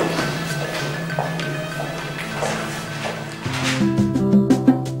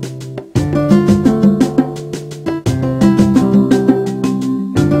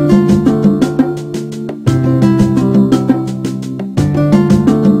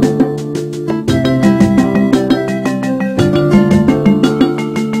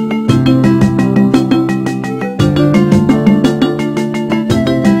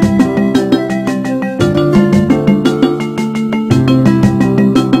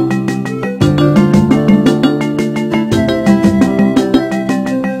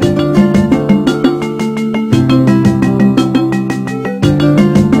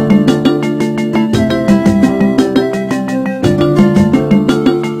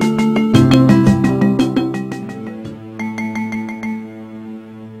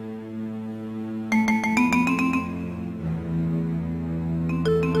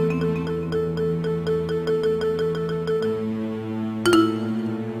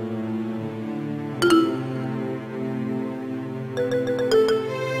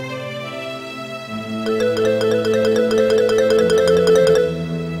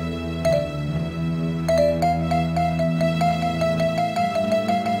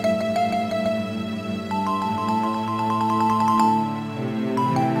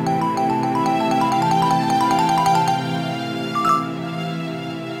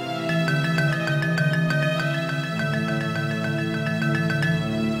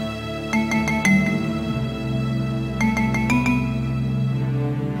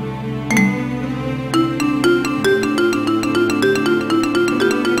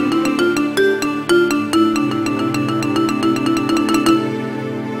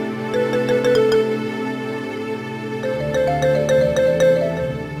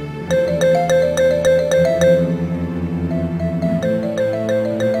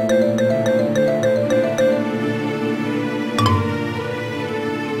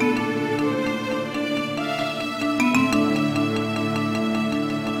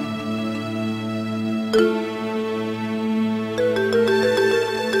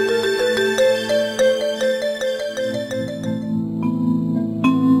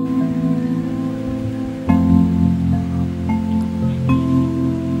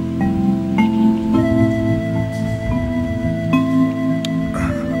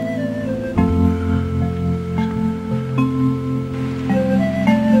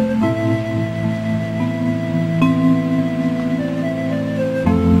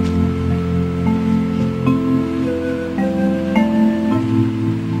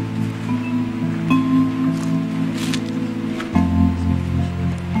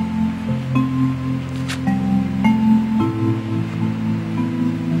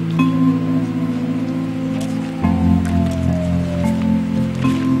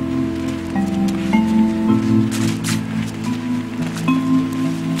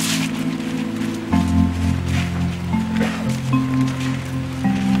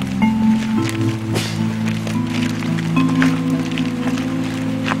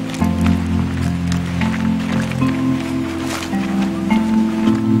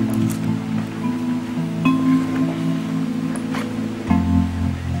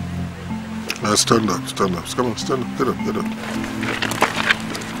 Stand up. Come on, stand up. Get up.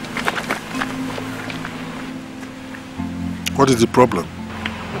 What is the problem?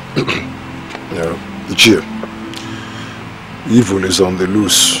 Edochie, evil is on the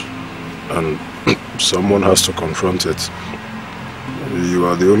loose and someone has to confront it. You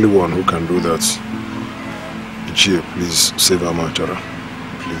are the only one who can do that. Edochie, please save Amachara.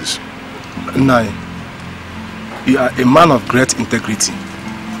 Please. Nai, you are a man of great integrity.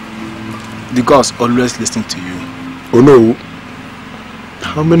 The gods always listen to you. Oh no.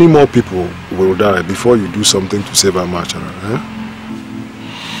 How many more people will die before you do something to save Amachara?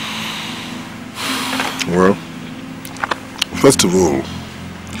 Well, first of all,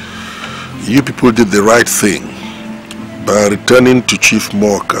 You people did the right thing by returning to Chief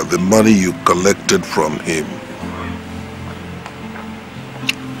Mouka the money you collected from him.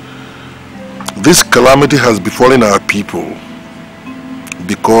 This calamity has befallen our people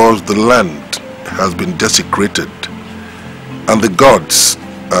because the land has been desecrated and the gods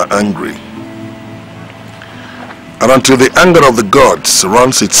are angry. And until the anger of the gods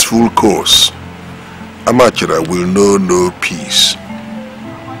runs its full course, Amachara will know no peace.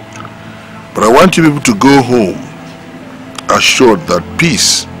 But I want you people to go home assured that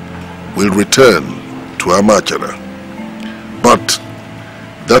peace will return to Amachara. But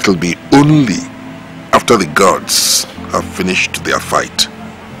that will be only after the gods have finished their fight.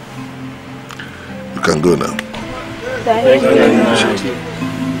 You can go now. Thank you very much.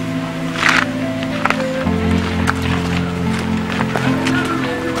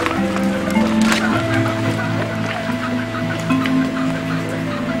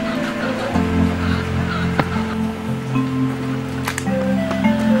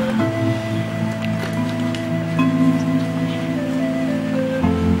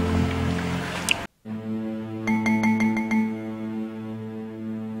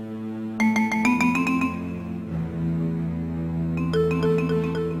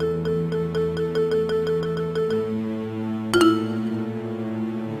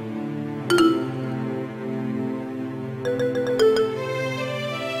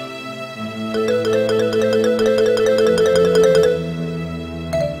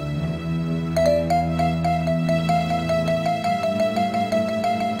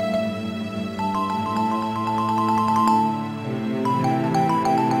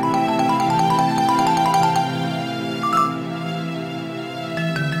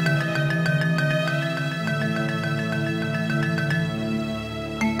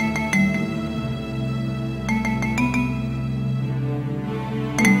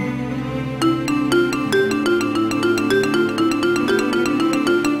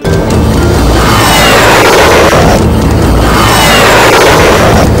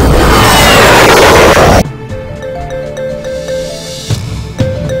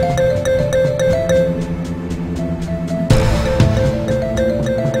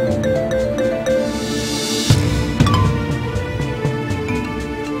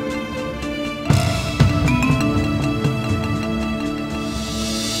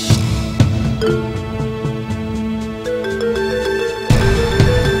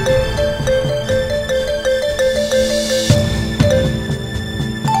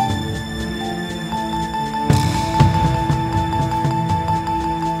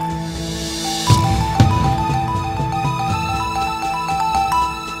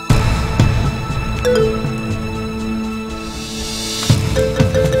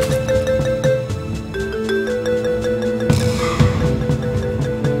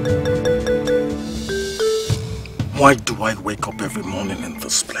 Why do I wake up every morning in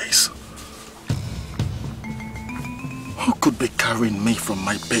this place? Who could be carrying me from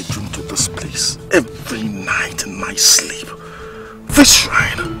my bedroom to this place every night in my sleep? This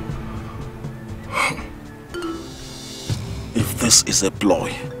shrine. If this is a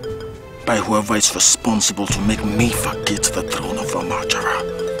ploy by whoever is responsible to make me forget the throne of Amachara,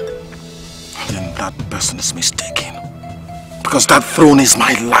 then that person is mistaken. Because that throne is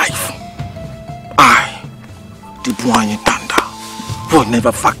my life. The Buanyi Tanda will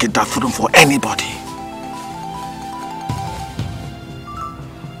never forget that throne for anybody.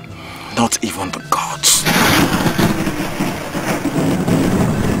 Not even the gods.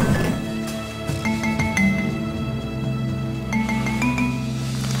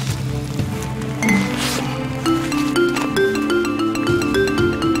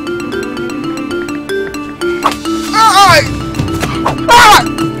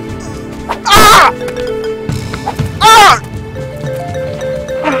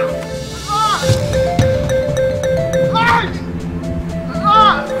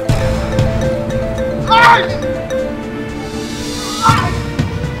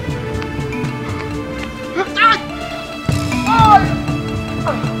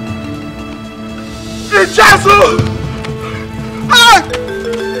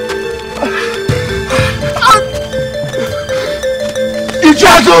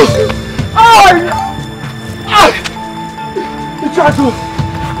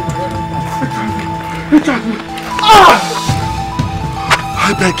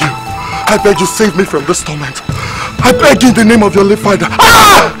 I beg you, save me from this torment. I beg you in the name of your late father.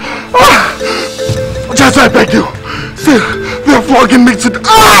 Just I beg you. See, they're flogging me to death.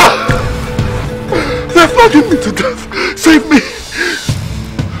 They're flogging me to death. Save me.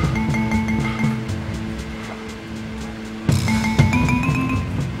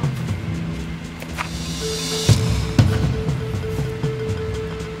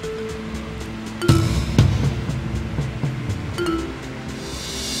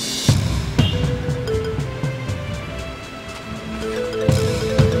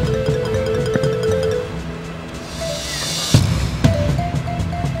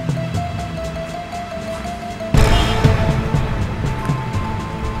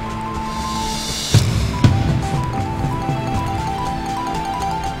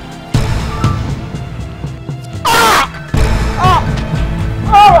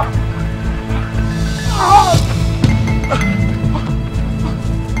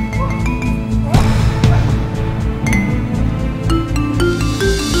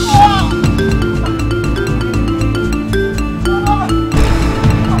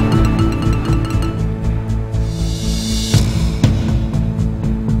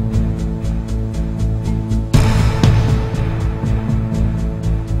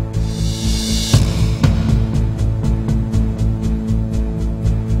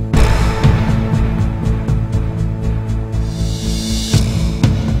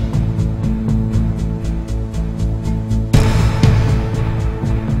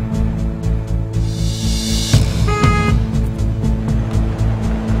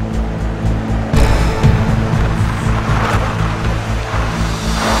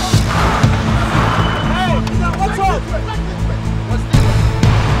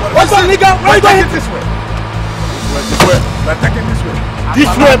 What's the nigga? Where are you going? This way. This way. We're taking this way. This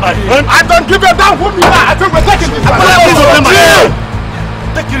way, my friend. I don't give a damn who you are. I think we're taking this way.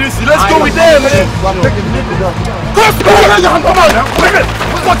 Take it easy. Let's go with them. Come on.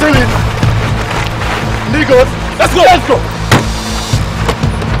 What's in it? Niggas. Let's go. Let's go.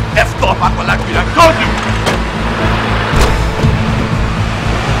 Let's go. Like we have told you.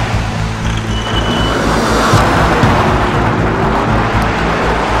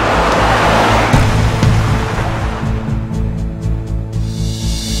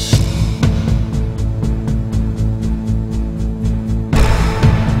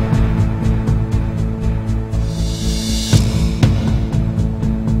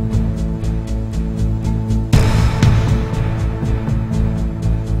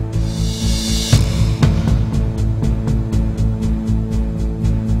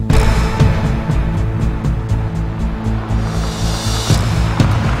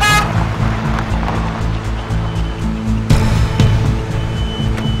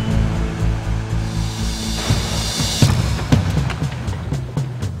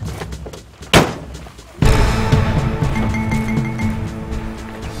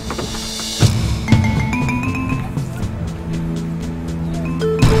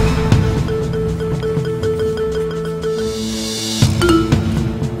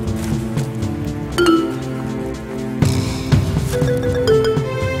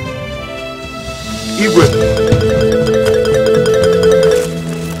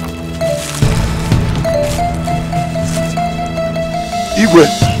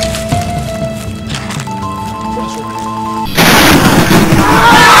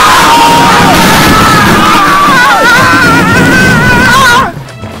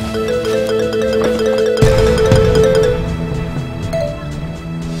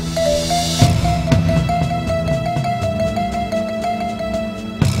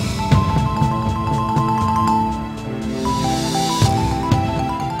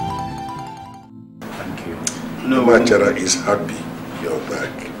 Is happy you're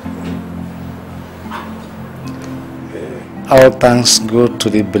back. All thanks go to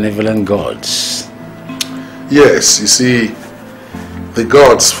the benevolent gods. Yes, you see, the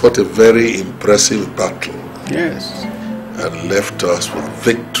gods fought a very impressive battle. Yes. And left us with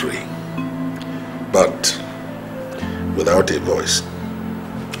victory, but without a voice.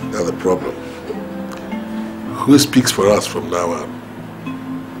 Now the problem. Who speaks for us from now on?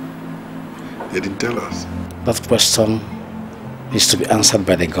 They didn't tell us. That question is to be answered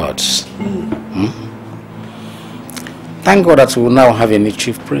by the gods. Thank God that we will now have a new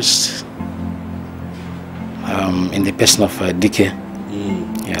chief priest in the person of Edochie.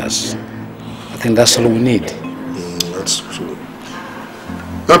 Yes. I think that's all we need. That's true.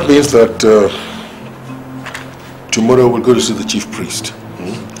 That means that tomorrow we'll go to see the chief priest.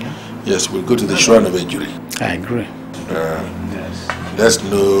 Yes, we'll go to the shrine of Edochie. I agree. Yes. Let's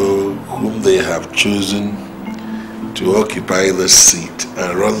know whom they have chosen to occupy the seat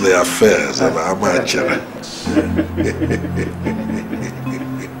and run the affairs of Amachara.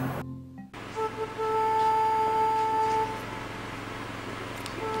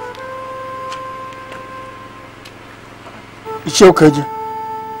 Ichiokaji,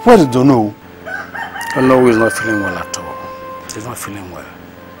 what did you know? Onowu is not feeling well at all. He's not feeling well.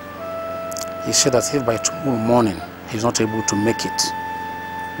 He said that if by tomorrow morning he's not able to make it,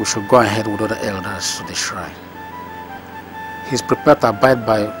 we should go ahead with other elders to the shrine. He's prepared to abide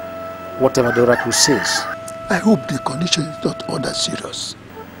by whatever the oracle says. I hope the condition is not all that serious.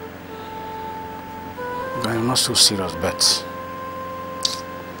 I'm not so serious, but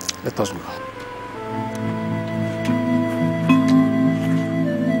let us go.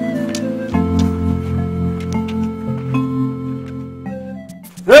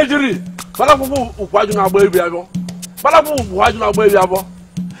 Hey, Jerry! Balabu ukwaju na agba ebi abo. Balabu ukwaju na agba ebi abo.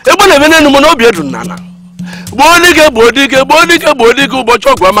 Ebo na vene numo no biedu nana. Bodike ụbọchị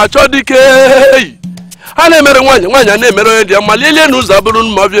ọgwa ma chọ dike. Ha na-emere nwanyị na-emere onye dị mma lelie na ụzọ abụrụ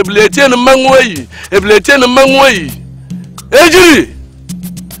mma ọbịa ebiletie na mmanwụ oyi. Ejiri!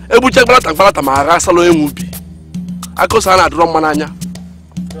 Ebuche mkparata ma agha asala onye nwubi. Akụsa na-adụrọ mma n'anya.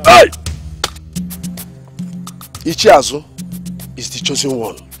 Ichiazu is the chosen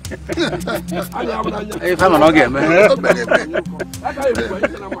one.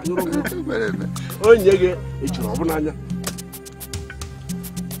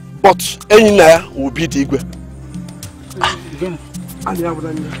 But Enina will be the Igwe.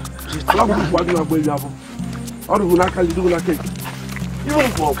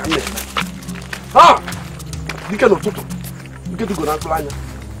 Even for ah, you cannot talk. You get to go to Lanya.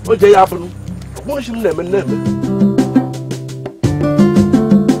 Oh, Jay Apple. What is your name?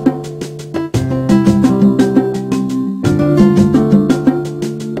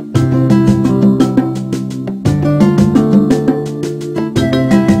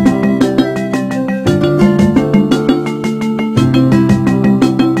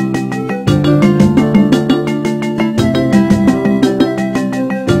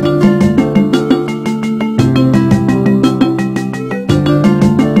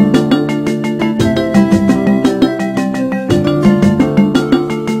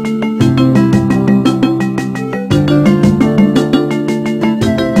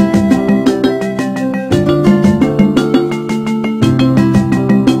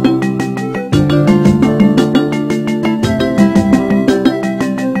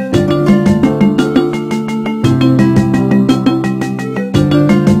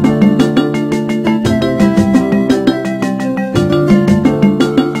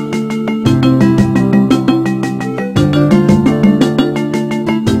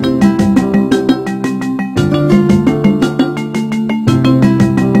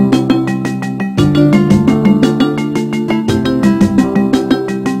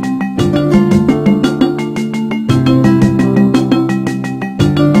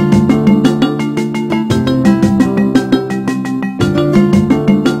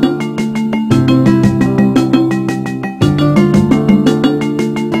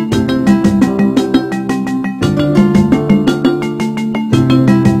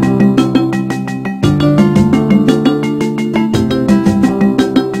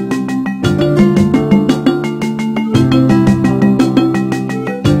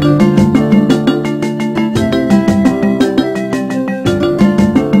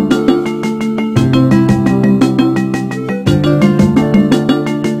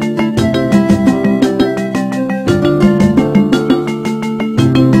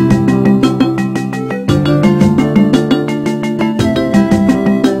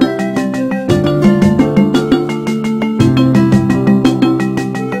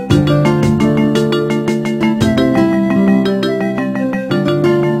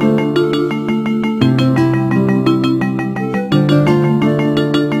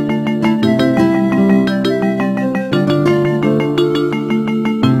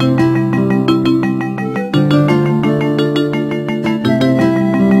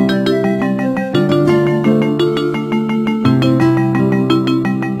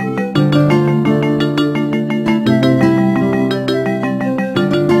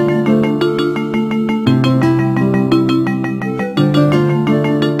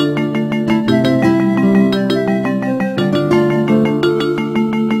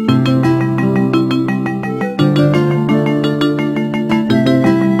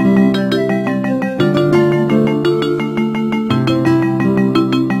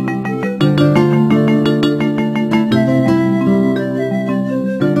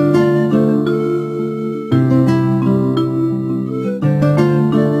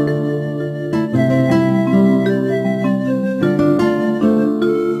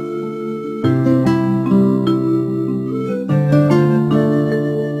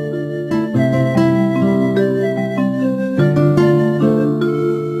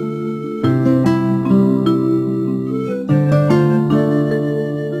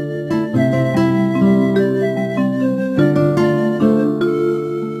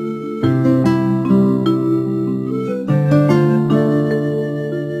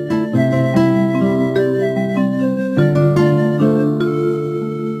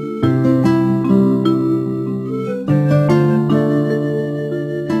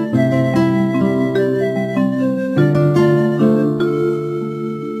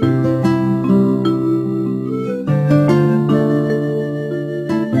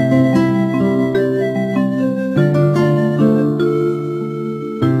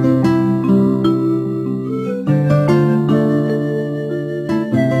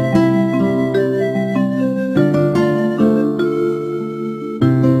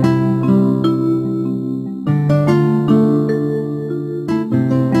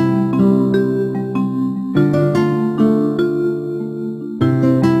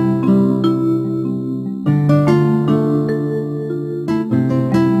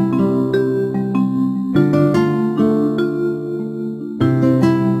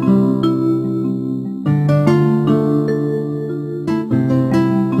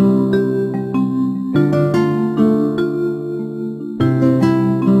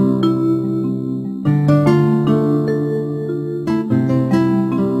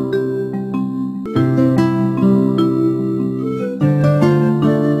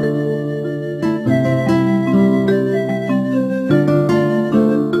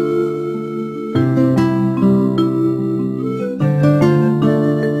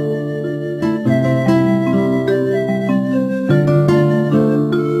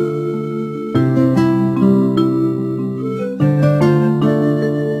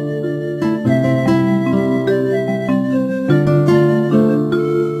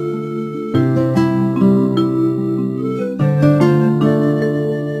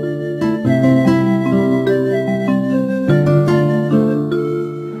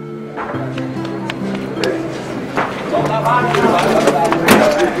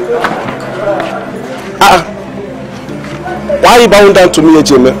 you bowing down to me,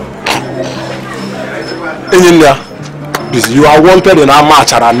 Ejime? Engineer, please, you are wanted in our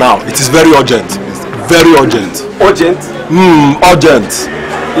match now. It is very urgent. Very urgent. Urgent? Urgent.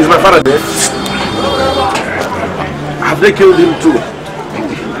 Is my father dead? Have they killed him too?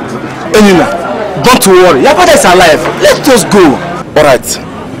 Engineer, don't worry. Your father is alive. Let us go. Alright.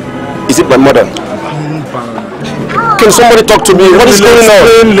 Is it my mother? Can somebody talk to me? What is going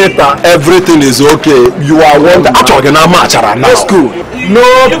on? Later. Everything is okay. You are one. Let's go. No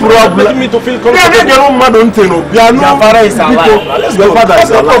problem. Let me to feel comfortable. Your father is alive. Let's go. Father is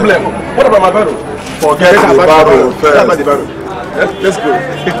alive. No problem. What about my barrel? Forget the barrel first. Let's go.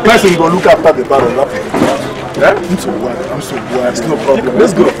 Person go look after the barrel. Yeah? I'm so glad. It's no problem.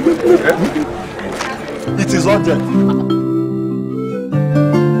 Let's go. It is urgent.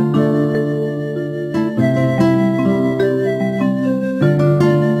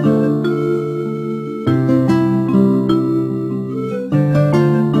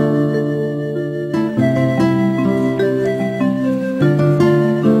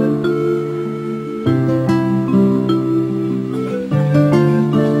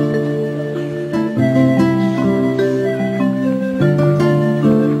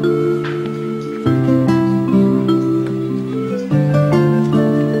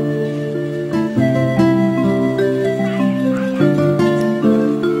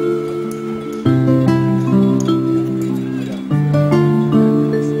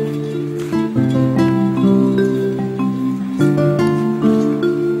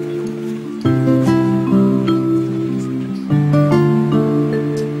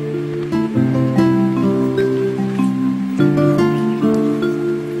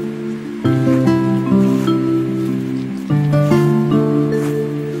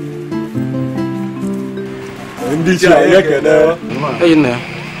 Hey,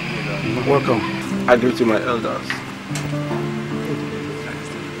 welcome. I greet to my elders.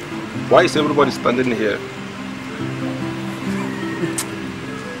 Why is everybody standing here?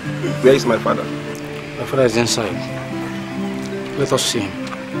 Where is my father? My father is inside. Let us see him.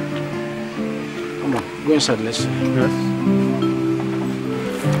 Come on, go inside, let's see him. Yes.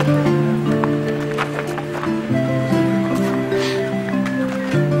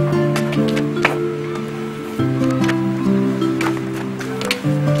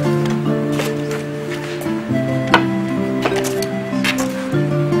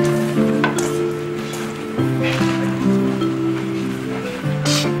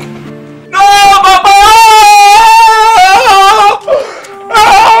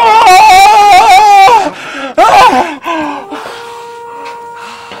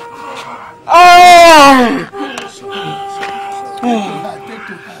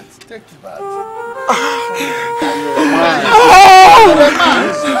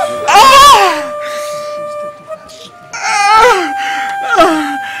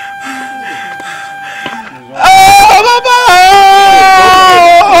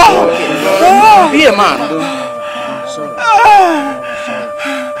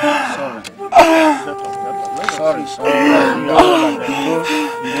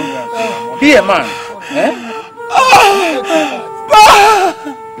 Be a man. Eh?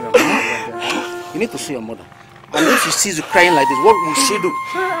 You need to see your mother. And if she sees you crying like this, what will she do?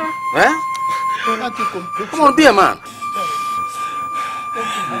 Eh? Come on, be a man.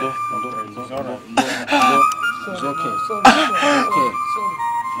 It's okay.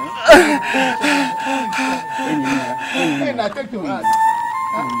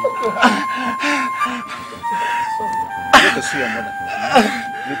 You need to see your mother.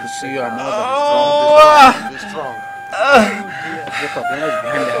 You need to see your mother. Be strong. Get up.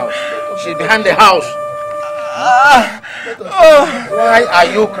 Behind the house. She's behind the house. Why are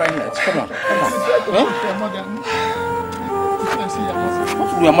you crying like this? Come on. What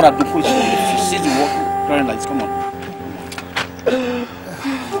will your mother do for you? She sees you walking, crying like this. Come on.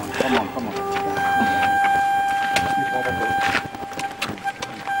 Come on.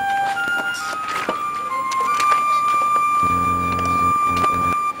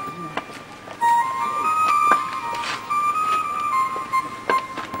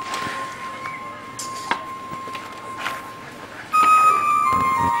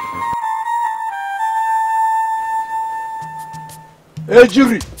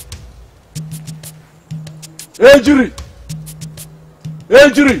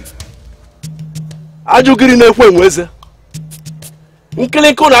 Ejiri ajụgiri na-ekwe enweze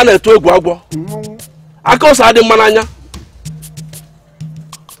nkịlịnkụ na na-eto egwu agwọ aka ọsọ adị mma n'anya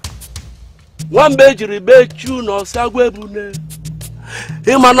nwamba ejiri bee chu na ọsọ agwọ ebune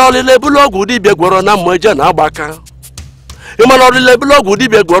ịma na ọlịla ebulu ọgwụ dibịa gwọrọ na mmụ eje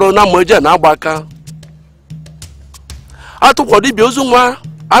na-agbaka atụkwa dibịa ozu nwa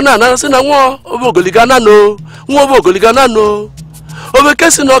ana anasị na nwa obogoliga nano nwa obogoliga nano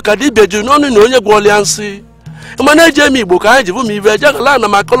obekesi na ọka dibịa juru n'ọnụ na onye gwọọlịa nsị mana eji eme Igbo ka anyị ji bụ m ibe ejegala na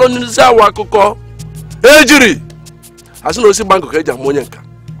ma kolonizi awa akụkọ ejiri asị na osi gbango ka eji ama onye nka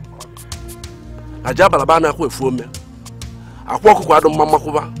aja abalaba na-akwụ efu ome akwa ọkụkọ adụ mma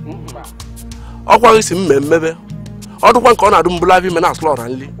mmakwụba ọkwa isi mmemme ọdụkwa nke ọ na-adụ mbụlavi ime na-asụlụ ọra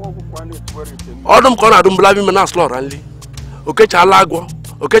nli ọdụm ka ọ na-adụ mbụlavi ime na-asụlụ ọra nli okechala agwọ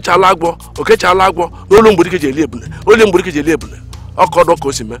okechala agwọ okechala agwọ n'olu mgbidi keji eli ebune oli mgbidi keji eli ebune ọkọdọ ka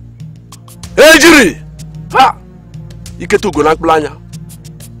o si mee ejiri ha iketa ugo na mkpụrụ anya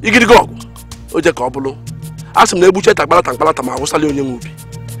igirigi ọgụ oje ka ọ bụrụ asị m na egbuche takpalata ma awụsali onye nwe ubi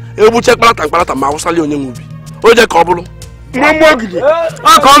egbuche kpalata ma awụsali onye nwe ubi oje ka ọ bụrụ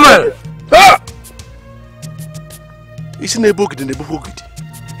ka ọ mere isi na-ebe ogidi na-ebukwa ogidi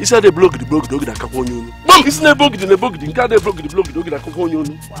isi adịbụla ogidi akakwa onye onu gbam isi na-ebe ogidi na-ebe ogidi nke adịbụla ogidi akakwa onye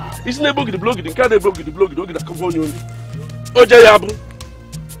onu isi na-ebe ogidi nke adịbụla ogidi akakwa onye onu oje ya abụ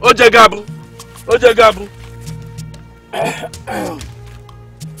oje ga abụ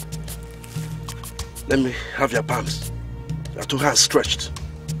let me have your palms, your two hands stretched.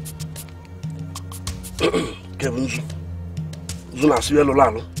 Kevin Zuna Suelo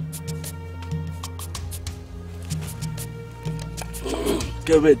Lalo.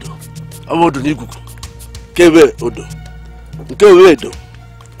 Kevedo, Odo Niguku. Keve Odo. Kevedo,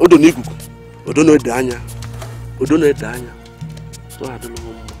 Odo Niguku. Odo no Danya. Odo no Danya. So I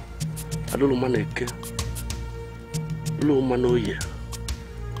don't know maneke. Low man oye.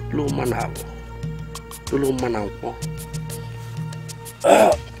 Low man abo. Low man anko.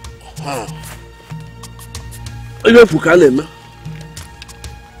 Oye fukane me.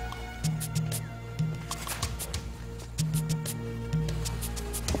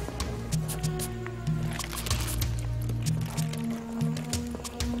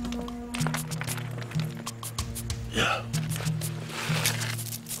 Yeah.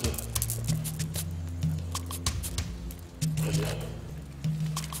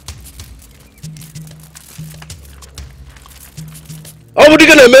 Ọ bụ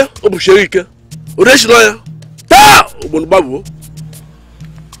dike na-eme ọ bụ sheri ike oreshi no ya taa ogbonu gbagbo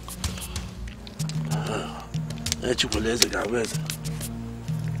echikwala eze ga-abụ eze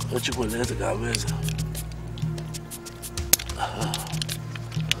echikwala eze ga-abụ eze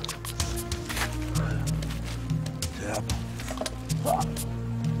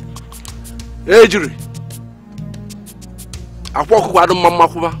ejiri akwa ọkụkọ adụ mma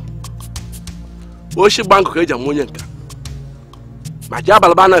mmakwụba oshi gbango ka eji ama onye nka ma ji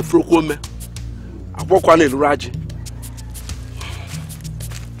abalaba na efurokwu ome akwụkwọ na-eluru ajị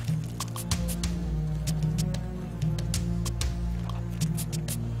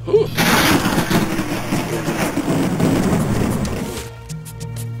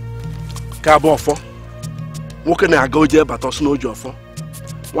ka abụ ọfọ nwoke na-aga oje bata ọsọ n'oji ọfọ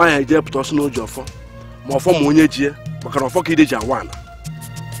nwaanyị eje pụta ọsọ n'oji ọfọ ma ọfọ ma onye jie maka na ọfọ ka ide ji awa ana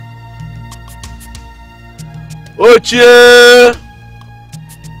ochie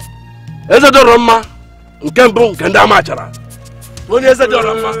eze dọrọ mma nke mbụ nke ndị amachara onye eze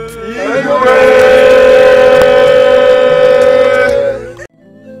dọrọ mma